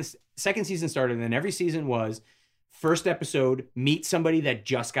everybody. Then the second season started, and then every season was first episode, meet somebody that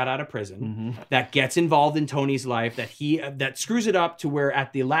just got out of prison, that gets involved in Tony's life, that screws it up to where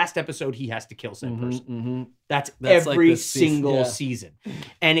at the last episode he has to kill said person. That's every like single season.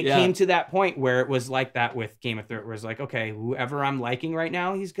 And it came to that point where it was like that with Game of Thrones, where it's like, okay, whoever I'm liking right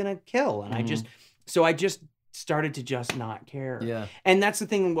now, he's gonna kill. And I just started to just not care. Yeah. And that's the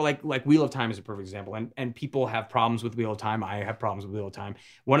thing, like Wheel of Time is a perfect example. And people have problems with Wheel of Time. I have problems with Wheel of Time.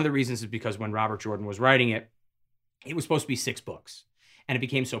 One of the reasons is because when Robert Jordan was writing it, it was supposed to be 6 books. And it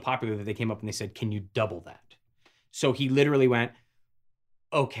became so popular that they came up and they said, can you double that? So he literally went,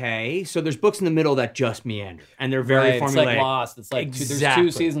 okay. So there's books in the middle that just meander. And they're very formulaic. It's like Lost. It's like there's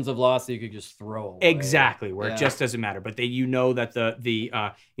 2 seasons of Lost that you could just throw away. Exactly, where it just doesn't matter. But that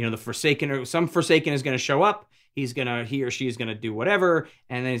the Forsaken, or some Forsaken is going to show up. He or she is going to do whatever,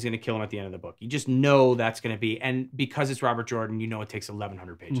 and then he's going to kill him at the end of the book. You just know that's going to be, and because it's Robert Jordan, you know it takes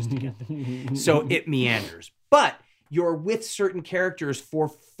 1,100 pages to get there. So it meanders. But you're with certain characters for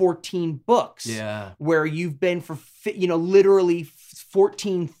 14 books. Yeah. Where you've been for, literally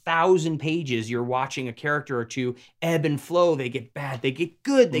 14,000 pages. You're watching a character or two ebb and flow. They get bad, they get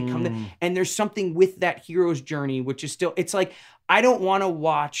good, they come to, and there's something with that hero's journey, which is still, it's like, I don't want to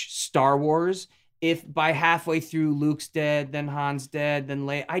watch Star Wars if by halfway through Luke's dead, then Han's dead, then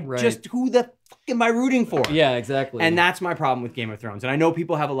Leia. Who the fuck am I rooting for? Yeah, exactly. And that's my problem with Game of Thrones. And I know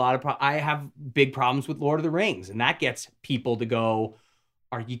people have a lot of I have big problems with Lord of the Rings, and that gets people to go,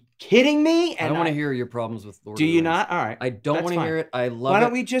 are you kidding me? And I don't want to hear your problems with Lord of the Rings. Do you not? All right. I don't want to hear it. I love it. Why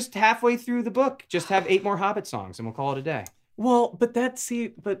don't we just halfway through the book, just have 8 more Hobbit songs and we'll call it a day? Well, but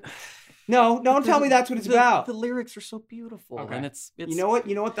No, don't tell me that's what it's about. The lyrics are so beautiful, and it's you know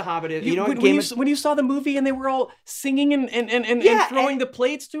what the Hobbit is. When you saw the movie and they were all singing and throwing the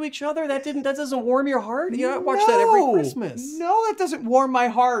plates to each other, that doesn't warm your heart. You watch that every Christmas. No, that doesn't warm my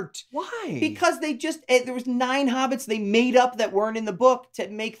heart. Why? Because there was 9 hobbits they made up that weren't in the book to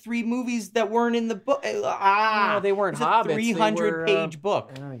make 3 movies that weren't in the book. No, they weren't hobbits. It's a 300-page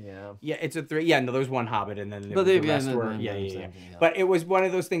book. Oh yeah. Yeah, it's a 3. Yeah, no, there was 1 hobbit, and then the rest were. Yeah. But it was one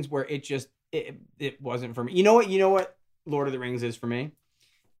of those things where it just. It wasn't for me. You know what Lord of the Rings is for me?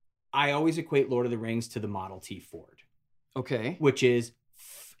 I always equate Lord of the Rings to the Model T Ford. Okay. Which is,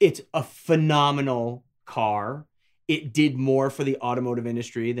 it's a phenomenal car. It did more for the automotive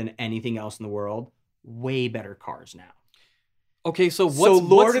industry than anything else in the world. Way better cars now. Okay, so what's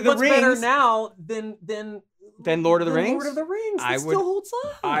better now than Lord of the Rings? Lord of the Rings. It still holds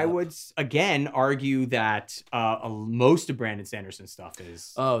up. I would again argue that most of Brandon Sanderson's stuff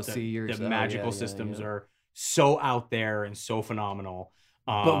is. The magical systems are so out there and so phenomenal.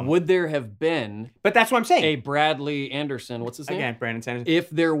 But would there have been? But that's what I'm saying. A Bradley Anderson. What's his name? Again, Brandon Sanderson. If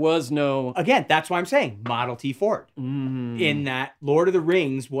there was no. Again, that's why I'm saying Model T Ford. In that Lord of the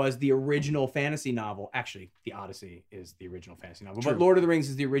Rings was the original fantasy novel. Actually, the Odyssey is the original fantasy novel. True. But Lord of the Rings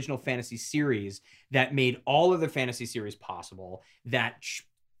is the original fantasy series that made all of the fantasy series possible. That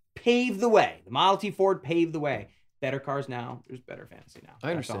paved the way. The Model T Ford paved the way. Better cars now. There's better fantasy now.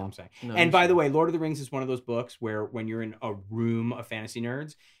 I understand. That's all I'm saying. And by the way, Lord of the Rings is one of those books where when you're in a room of fantasy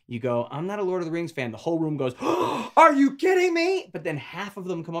nerds, you go, I'm not a Lord of the Rings fan. The whole room goes, oh, are you kidding me? But then half of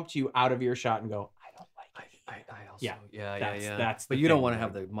them come up to you out of earshot and go, I don't like it. I also, That's but you don't want to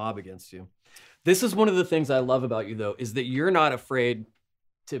have the mob against you. This is one of the things I love about you, though, is that you're not afraid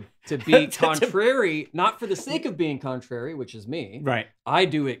to be contrary, not for the sake of being contrary, which is me. Right. I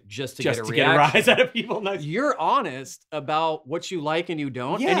do it just to get a reaction. Get a rise out of people. Nice. You're honest about what you like and you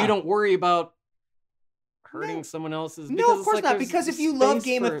don't, yeah. and you don't worry about hurting someone else's. No, of course not. Because if you love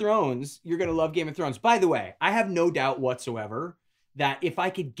Game of Thrones, you're going to love Game of Thrones. By the way, I have no doubt whatsoever that if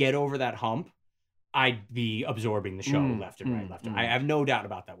I could get over that hump, I'd be absorbing the show left and right. I have no doubt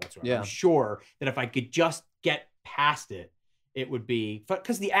about that whatsoever. Yeah. I'm sure that if I could just get past it, it would be,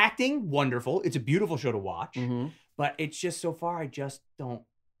 because the acting, wonderful. It's a beautiful show to watch, but it's just so far, I just don't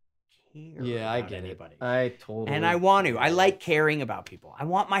care Yeah, I about get anybody. it. I totally. And I want to. I like caring about people. I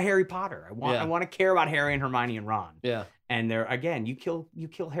want my Harry Potter. I Yeah. want to care about Harry and Hermione and Ron. Yeah. And there again, you kill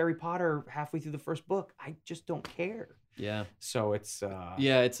Harry Potter halfway through the first book. I just don't care. Yeah. So it's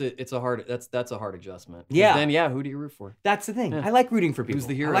Yeah, it's a hard that's a hard adjustment. 'Cause Yeah. Then who do you root for? that's the thing. Yeah. I like rooting for people. Who's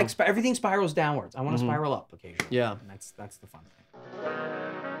the hero? I like everything spirals downwards. I want to Mhm. spiral up occasionally. Yeah. And that's the fun thing.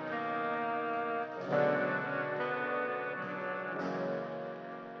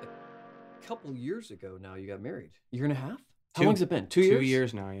 A couple years ago now, you got married. Year and a half? How Two. long's it been? 2 years? 2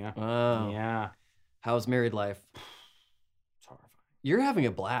 years now, yeah. Wow. Yeah. How's married life? It's horrifying. You're having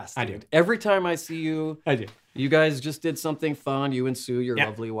a blast. I dude. do. Every time I see you, I do. you guys just did something fun. You and Sue, your Yeah.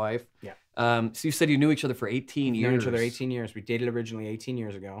 lovely wife. Yeah. So you said you knew each other for 18 We've years. known each other 18 years. We dated originally 18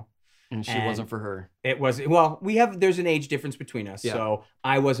 years ago. And she and- wasn't for her. It was there's an age difference between us. Yeah. So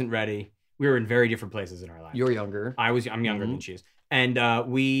I wasn't ready. We were in very different places in our lives. You're younger. I'm younger Mhm. than she is. And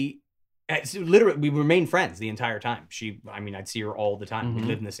so literally we remained friends the entire time. I'd see her all the time. We Mhm.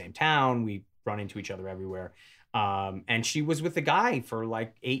 lived in the same town. We run into each other everywhere. And she was with a guy for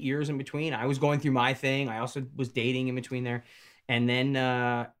like 8 years in between. I was going through my thing. I also was dating in between there. And then,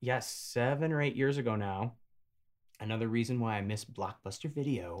 7 or 8 years ago now, another reason why I miss Blockbuster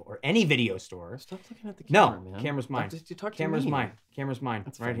Video or any video store. Stop looking at the No, camera, man. camera's mine. You talk to Camera's me. mine. Camera's mine.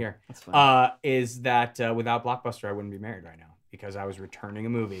 That's right fine. here. That's fine. Is that without Blockbuster, I wouldn't be married right now because I was returning a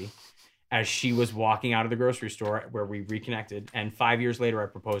movie as she was walking out of the grocery store where we reconnected. And 5 years later, I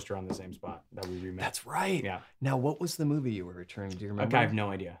proposed to her on the same spot that we remet. That's right. Yeah. Now, what was the movie you were returning? Do you remember? Okay, I have no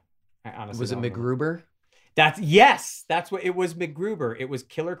idea. I honestly Was it don't remember. MacGruber? That's what it was. MacGruber. It was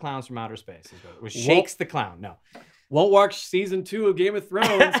Killer Clowns from Outer Space. Is what it was. Shakes the Clown. No. Won't watch season 2 of Game of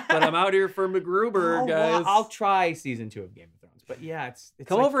Thrones, but I'm out here for MacGruber, guys. I'll try season 2 of Game of Thrones. But yeah, it's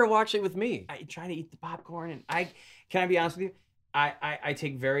Come like, over and watch it with me. I try to eat the popcorn, and can I be honest with you? I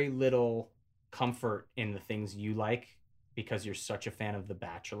take very little comfort in the things you like because you're such a fan of The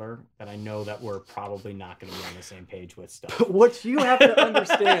Bachelor that I know that we're probably not going to be on the same page with stuff. What you have to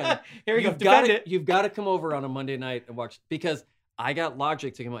understand, Here we go. you've got Defend it. you've got to come over on a Monday night and watch, because I got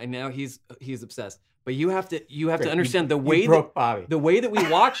Logic to come on, and now he's obsessed. But you have to understand the way You broke Bobby. the way that we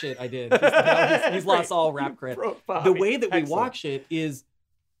watch it. I did. He's lost all rap credit. Broke Bobby. The way that we Excellent. watch it is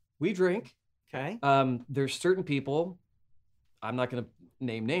we drink. Okay. There's certain people, I'm not going to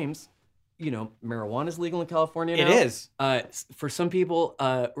name names. Marijuana is legal in California now. It is. For some people,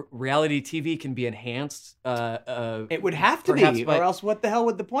 reality TV can be enhanced. It would have to perhaps be, by- or else what the hell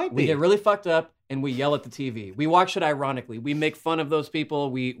would the point be? We get really fucked up and we yell at the TV. We watch it ironically. We make fun of those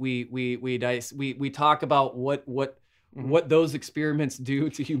people. We talk about what those experiments do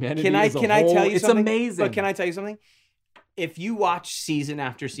to humanity. Can I as a tell whole. you It's something? amazing. But can I tell you something? If you watch season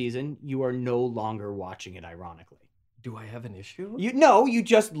after season, you are no longer watching it ironically. Do I have an issue? You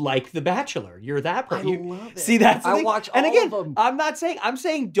just like The Bachelor. You're that I person. love it. See, that's the I thing. watch and all again, of them. I'm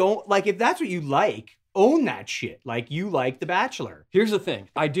saying don't, like, if that's what you like, own that shit. Like, you like The Bachelor. Here's the thing.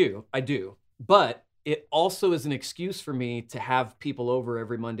 I do. But it also is an excuse for me to have people over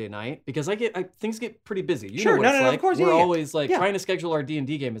every Monday night because things get pretty busy. You Sure. know what No, it's no, like. of course, We're yeah, yeah. always like Yeah. trying to schedule our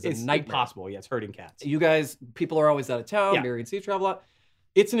D&D game is a It's nightmare. impossible. Yeah, it's hurting cats. You guys, people are always out of town. Yeah. Mary and Steve travel a lot.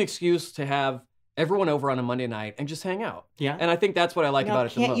 It's an excuse to have everyone over on a Monday night and just hang out. Yeah. And I think that's what I like Now, about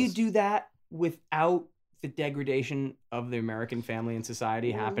it the most. can't you do that without the degradation of the American family and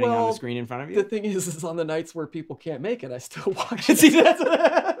society happening on Well, the screen in front of you? The thing is on the nights where people can't make it, I still watch it. See, that's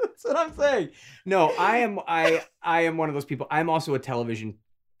what I'm saying. No, I am one of those people. I'm also a television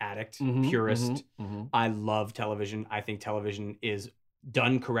addict, Mhm, purist. mhm, mhm. I love television. I think television is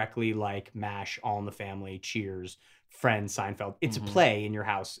done correctly, like MASH, All in the Family, Cheers, Friends, Seinfeld. It's Mhm. a play in your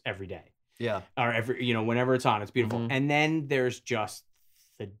house every day. Yeah. Or whenever it's on, it's beautiful. Mhm. And then there's just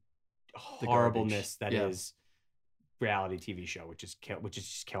the horribleness that Yeah. is reality TV show, which is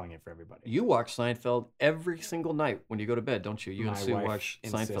just killing it for everybody. You watch Seinfeld every single night when you go to bed, don't you? You and My Sue wife watch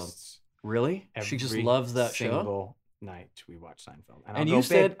Seinfeld. insists Really? She just every loves that show? single night we watch Seinfeld. And, And I'll you go, "Babe,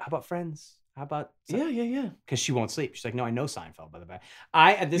 said- how about Friends? How about Yeah. because she won't sleep. She's like, no, I know Seinfeld by the way.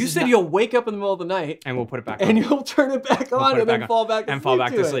 You said you'll wake up in the middle of the night and we'll put it back and on. you'll turn it back We'll on put it and then back on fall back and fall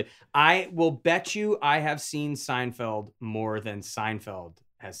back to it. sleep. I will bet you I have seen Seinfeld more than Seinfeld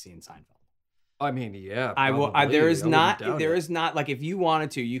has seen Seinfeld. I mean, yeah. I will. probably. There is I wouldn't not. doubt There it. is not like if you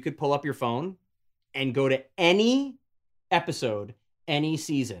wanted to, you could pull up your phone and go to any episode, any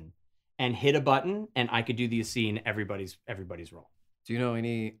season, and hit a button, and I could do the scene. Everybody's role. Do you know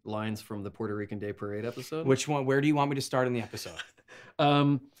any lines from the Puerto Rican Day Parade episode? Which one? Where do you want me to start in the episode?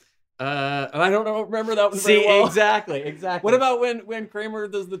 I don't know. Remember that one See, very well. exactly. What about when Kramer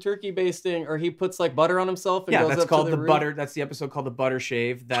does the turkey basting, or he puts like butter on himself? And Yeah, goes that's up called to the roof? butter. That's the episode called the butter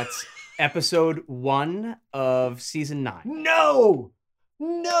shave. That's Episode 1 of season 9. No.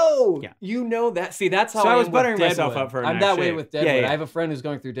 Yeah. You know that. See, that's how So I was am with buttering myself Deadwood. up for a I'm nice that way shave. with Deadwood. Yeah, yeah. I have a friend who's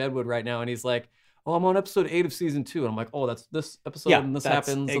going through Deadwood right now, and he's like, "Oh, I'm on episode 8 of season 2," and I'm like, "Oh, that's this episode, and this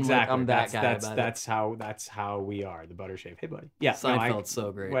happens." Exactly. I'm that guy. That's how we are. The butter shave. Hey, buddy. Yeah. Seinfeld's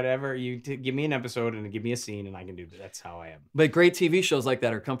so great. Whatever give me an episode and give me a scene, and I can do that. That's how I am. But great TV shows like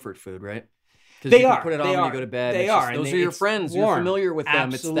that are comfort food, right? They you are. can put it on They when are. you go to bed. They It's are. those and are your it's friends. warm. You're familiar with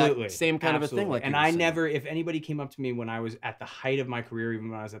them. Absolutely. It's that same kind of a thing. Like, and you were I saying. never, if anybody came up to me when I was at the height of my career, even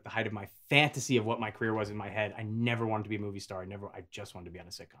when I was at the height of my fantasy of what my career was in my head, I never wanted to be a movie star. I just wanted to be on a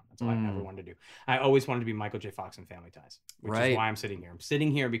sitcom. That's all I ever wanted to do. I always wanted to be Michael J. Fox in Family Ties, which is why I'm sitting here. I'm sitting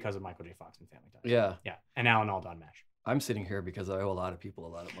here because of Michael J. Fox in Family Ties. Yeah. Yeah. And Alan Alda on MASH. I'm sitting here because I owe a lot of people a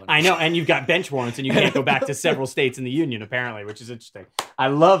lot of money. I know, and you've got bench warrants, and you can't go back to several states in the union, apparently, which is interesting. I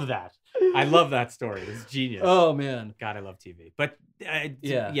love that. I love that story. It's genius. Oh man, God, I love TV. But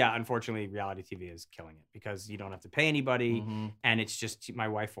yeah, unfortunately, reality TV is killing it because you don't have to pay anybody, and it's just my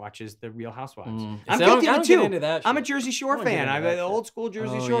wife watches the Real Housewives. I'm guilty of it too. I'm a Jersey Shore fan. I'm an old school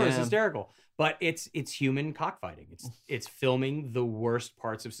Jersey Shore. It's hysterical, but it's human cockfighting. It's filming the worst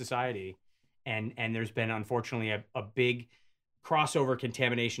parts of society. And there's been, unfortunately, a big crossover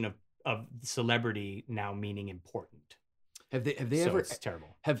contamination of celebrity now meaning important. Have they ever? It's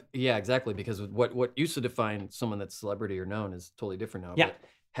terrible. Yeah, exactly. Because what used to define someone that's celebrity or known is totally different now. Yeah. But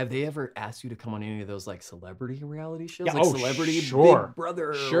have they ever asked you to come on any of those like celebrity reality shows? Yeah, like Celebrity Big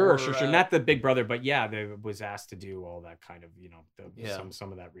Brother? Sure. Not the Big Brother, but yeah, they was asked to do all that kind of,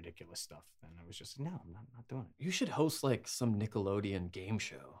 some of that ridiculous stuff. And I was just, no, I'm not doing it. You should host like some Nickelodeon game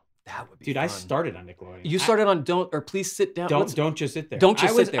show. That would be Dude, fun. I started on Nickelodeon. You started on Please Sit Down. Don't just sit there. Don't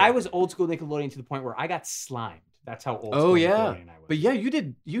just sit there. I was old school Nickelodeon to the point where I got slimed. That's how old school Nickelodeon I was. But yeah, you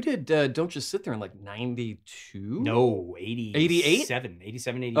did Don't Just Sit There in like 92? No, 88? 87,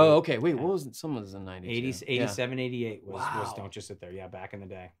 88. Oh, okay. Wait, what was it? Someone was in 92. 87, 88 was Don't Just Sit There. Yeah, back in the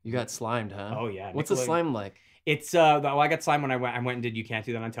day. You got slimed, huh? Oh yeah. What's the slime like? It's I got slime when I went and did You Can't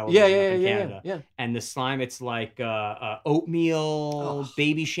Do That on Television in Canada. Yeah. And the slime, it's like oatmeal,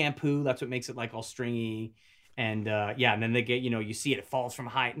 baby shampoo. That's what makes it like all stringy. And and then they get, you see it falls from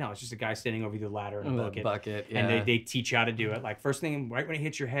height. No, it's just a guy standing over the ladder in a bucket. Yeah. And they teach you how to do it. Like first thing, right when it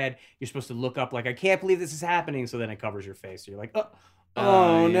hits your head, you're supposed to look up like, I can't believe this is happening. So then it covers your face. So you're like,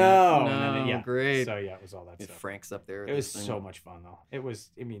 oh no. And then, great. So yeah, it was all that stuff. Frank's up there. It was so much fun though. It was,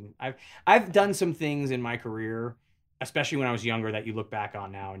 I've done some things in my career, especially when I was younger, that you look back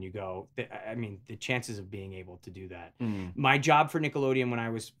on now and you go, the chances of being able to do that. My job for Nickelodeon when I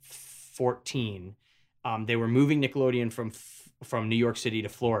was 14, they were moving Nickelodeon from New York City to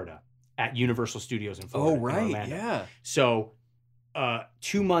Florida at Universal Studios in Florida. Oh, right. In Orlando. Yeah. So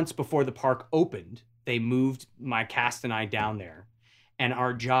 2 months before the park opened, they moved my cast and I down there. And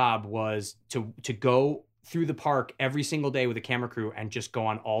our job was to go through the park every single day with a camera crew and just go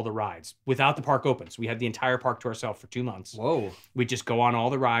on all the rides without the park open. So we had the entire park to ourselves for 2 months. Whoa. We'd just go on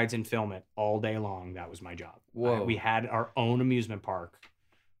all the rides and film it all day long. That was my job. Whoa. We had our own amusement park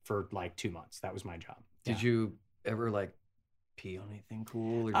for like 2 months. That was my job. Did you ever like pee on anything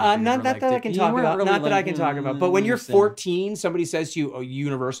cool? Or not that I can talk about. Not that I can talk about. But when you're 14, somebody says to you, "Oh,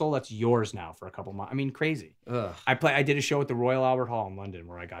 Universal, that's yours now for a couple months." I mean, crazy. Ugh. I did a show at the Royal Albert Hall in London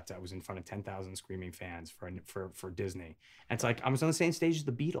where I was in front of 10,000 screaming fans for Disney. And it's like I was on the same stage as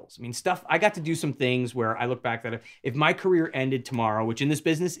the Beatles. I mean, I got to do some things where I look back that if my career ended tomorrow, which in this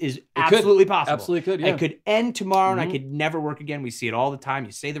business is absolutely possible. Absolutely could, yeah. I could end tomorrow and I could never work again. We see it all the time.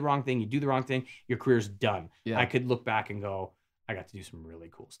 You say the wrong thing, you do the wrong thing, your career's done. Yeah. I could look back and go, I got to do some really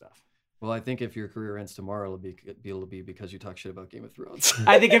cool stuff. Well, I think if your career ends tomorrow, it'll be because you talk shit about Game of Thrones.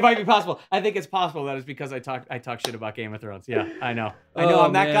 I think it might be possible. I think it's possible that it's because I talk shit about Game of Thrones. Yeah, I know.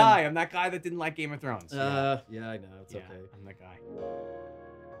 I'm that guy. I'm that guy that didn't like Game of Thrones. Yeah, I know. It's okay. I'm that guy.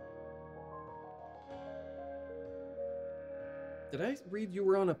 Did I read you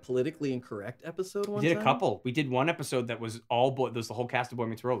were on a politically incorrect episode one time? We did a couple. We did one episode that was all boy. There was the whole cast of Boy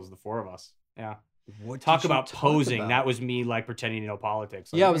Meets World. It was the four of us. Yeah. Talk about posing. That was me like pretending to know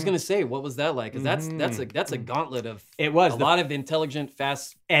politics. Like, yeah, I was gonna say, what was that like? Because that's a gauntlet of it was a lot of intelligent,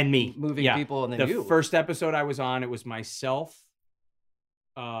 fast, and me moving people, and then the first episode I was on, it was myself.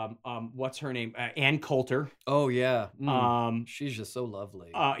 What's her name? Ann Coulter. Oh yeah. She's just so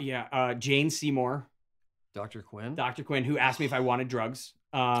lovely. Jane Seymour. Dr. Quinn, who asked me if I wanted drugs.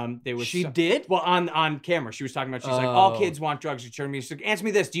 She did? Well, on camera, she was talking about. She's like, all kids want drugs. She turned to me. She's like, answer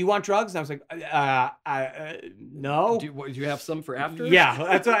me this: do you want drugs? And I was like, no. Do you have some for after? Yeah,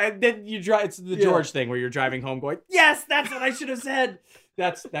 that's what. Then you drive. It's the George thing where you're driving home, going, yes, that's what I should have said.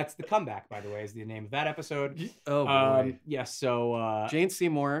 That's the comeback, by the way, is the name of that episode. Oh boy. Yes. So Jane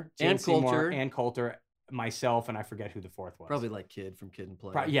Seymour Jane and Seymour, Coulter. and Coulter, myself, and I forget who the fourth was. Probably like Kid from Kid and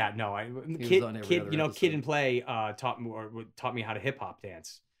Play. Yeah, no, was on every other Kid episode. and Play taught me how to hip hop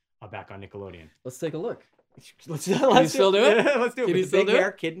dance back on Nickelodeon. Let's take a look. Let's still do it? Let's do it. Can With you the still big do it?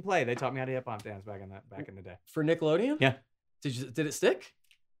 hair, Kid and Play. They taught me how to hip hop dance back in the day. For Nickelodeon? Yeah. Did it stick?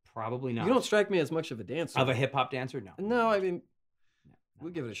 Probably not. You don't strike me as much of a dancer. Of a hip hop dancer? No. No, I mean, No,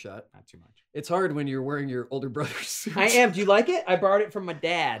 we'll give it a shot. Not too much. It's hard when you're wearing your older brother's suit. I am. Do you like it? I borrowed it from my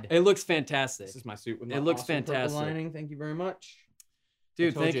dad. It looks fantastic. This is my suit with my It looks awesome purple fantastic. lining. Thank you very much.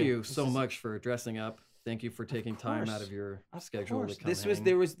 Dude, told thank you, you this so is- much for dressing up. Thank you for taking time out course. of your Of schedule course. to come hang.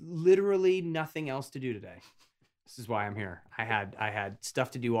 There was literally nothing else to do today. This is why I'm here. I had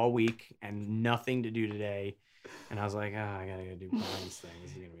stuff to do all week and nothing to do today. And I was like, I gotta go do this thing.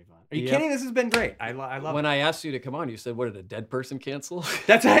 This is gonna be fun. Are you Yep. kidding? This has been great. I love When it. I asked you to come on, you said, "What did a dead person cancel?"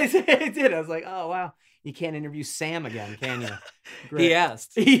 That's what I did. I was like, oh wow, you can't interview Sam again, can you? He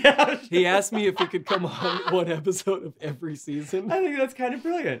asked. Yeah. He asked me if we could come on one episode of every season. I think that's kind of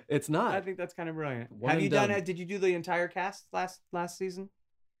brilliant. It's not. I think that's kind of brilliant. One Have and you done done. it? Did you do the entire cast last season?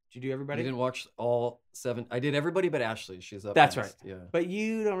 Did you do I everybody? didn't watch all 7. I did everybody but Ashley. She's up. That's next. right. Yeah. But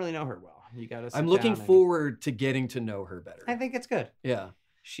you don't really know her well. You gotta. I'm looking forward to getting to know her better. I think it's good. Yeah.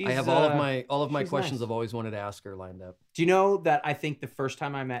 She's, I have all of my she's questions nice. I've always wanted to ask her lined up. Do you know that I think the first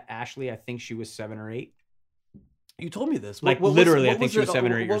time I met Ashley, I think she was 7 or 8. You told me this. Like, literally, I what think she was it-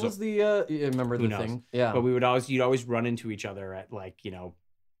 7 or 8 What years was the? You remember Who the knows? thing? Yeah. But you'd always run into each other at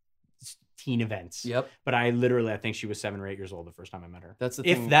teen events. Yep. But I think she was 7 or 8 years old the first time I met her. That's the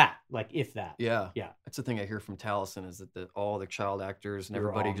If thing. that. Yeah. Yeah. That's the thing I hear from Taliesin is that all the child actors and They were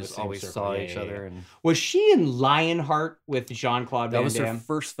everybody all in the just same always circle. saw Yeah, each yeah, other, yeah. and Was she in Lionheart with Jean-Claude that Van was her Damme?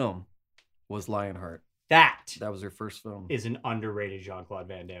 first film. Was Lionheart. That That was her first film. is an underrated Jean-Claude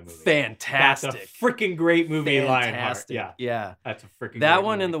Van Damme movie. Fantastic. That's a freaking great movie, Lionheart. Fantastic. Yeah. Yeah. That's a freaking That great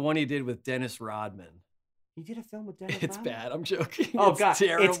one movie. and the one he did with Dennis Rodman. He did a film with Dennis It's Rodman? bad. I'm joking. Oh It's god,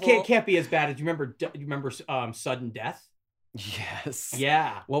 terrible. it can't be as bad as you remember Sudden Death? Yes.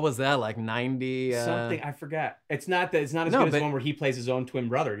 Yeah. What was that like? 90. Something I forget. It's not as No, good as the but- one where he plays his own twin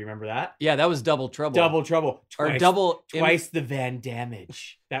brother. Do you remember that? Yeah, that was Double Trouble. Double Trouble. or double. Twice the Van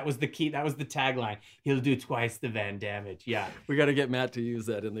Damage. That was the key. That was the tagline. He'll do twice the Van Damage. Yeah. We got to get Matt to use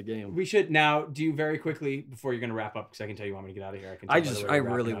that in the game. We should now do very quickly before you're going to wrap up because I can tell you want me to get out of here. Can tell by the way I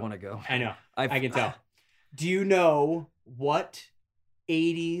we're really wrapping up. want to go. I know. I I've- can tell. Do you know what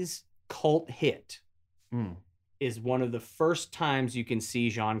 80s cult hit Mm. is one of the first times you can see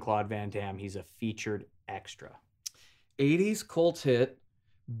Jean-Claude Van Damme? He's a featured extra. 80s cult hit.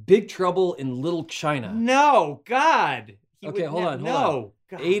 Big Trouble in Little China. No, God. He Okay, would hold on, hold No,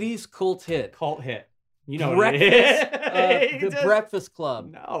 God. 80s cult hit. cult hit. You know Breakfast. what it is. The Just- Breakfast Club.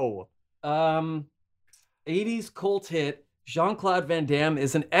 No. 80s cult hit. Jean-Claude Van Damme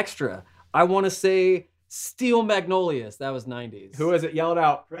is an extra. I want to say Steel Magnolias. That was 90s. Who is it? Yell it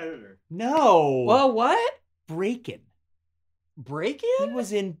out. Predator. No. Well, what? Breakin'. He Breakin'?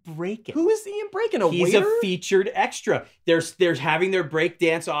 was in Breakin'. Who is Ian Breakin'? A He's waiter? a featured extra. They're having their break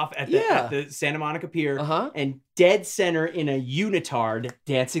dance off at the Santa Monica Pier, Uh-huh. and dead center in a unitard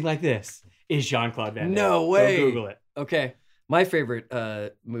dancing like this is Jean-Claude Van Damme. No way. Go Google it. Okay. My favorite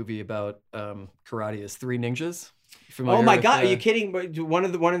movie about karate is Three Ninjas. Familiar Oh my with, God, are you kidding? But one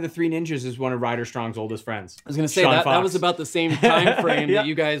of the Three Ninjas is one of Ryder Strong's oldest friends. I was going to say Sean that Fox. was about the same time frame Yeah. that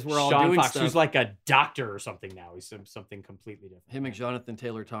you guys were all Sean doing Fox, stuff. who's like a doctor or something now. He's something completely different. Him and Jonathan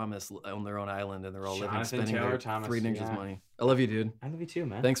Taylor Thomas on their own island, and they're all living, Jonathan spending Taylor their Thomas, Three Ninjas yeah. money. I love you, dude. I love you too,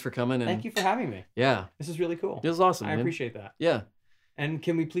 man. Thanks for coming. And Thank you for having me. Yeah, This is really cool. it was awesome. I man. appreciate that. Yeah, And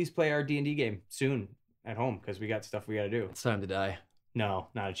can we please play our D&D game soon at home? Because we got stuff we got to do. it's time to die. No,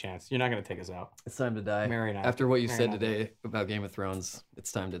 not a chance. You're not going to take us out. It's time to die. Mary and I. After what you Mary said and I. today about Game of Thrones,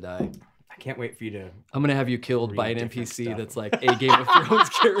 it's time to die. I can't wait for you to. I'm gonna have you killed by Read an different NPC stuff. that's like a Game of Thrones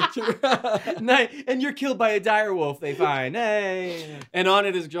character. And you're killed by a direwolf. They find. Hey. And on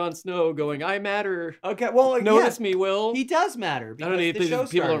it is Jon Snow going, "I matter. Okay. Well, Notice yeah, me, Will." he does matter. I don't because need the show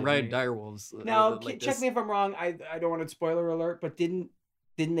people don't started ride me. direwolves. Now, like check this. me if I'm wrong. I don't want to spoiler alert, but didn't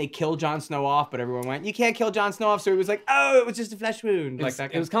they kill Jon Snow off? But everyone went, "You can't kill Jon Snow off." So he was like, "Oh, it was just a flesh wound." It Like was,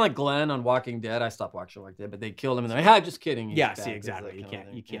 that. it was kind of like Glenn on Walking Dead. I stopped watching Walking Dead, but they killed him, and they're like, just kidding. he's Yeah, back." see, It's exactly. that You kind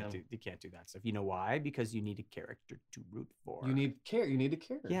of can't, thing, you can't do that stuff. You know why? Because you need a character to root for. You need care. You need to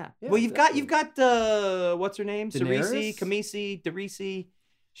care. Yeah. Well, you've got exactly. what's her name? Daenerys? Kamisi, Darisi.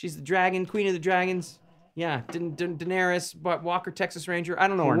 She's the dragon, queen of the dragons. Yeah, Daenerys, but Walker, Texas Ranger. I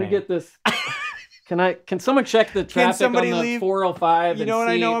don't know her Can we name. get this? Can someone check the traffic on the 405? You know what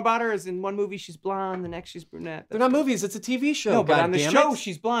I know about her is in one movie she's blonde, the next she's brunette. They're not movies. It's a TV show. No, but on the show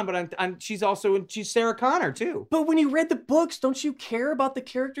she's blonde, but she's Sarah Connor too. But when you read the books, don't you care about the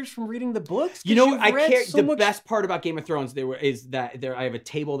characters from reading the books? You know, I care. The best part about Game of Thrones is that I have a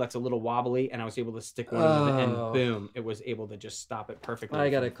table that's a little wobbly, and I was able to stick one into it, and boom, it was able to just stop it perfectly. I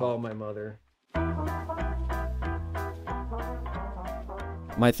gotta call my mother.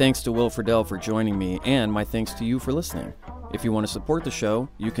 My thanks to Will Friedle for joining me, and my thanks to you for listening. If you want to support the show,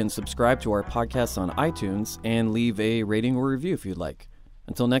 you can subscribe to our podcast on iTunes and leave a rating or review if you'd like.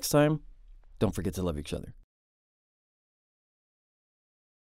 Until next time, don't forget to love each other.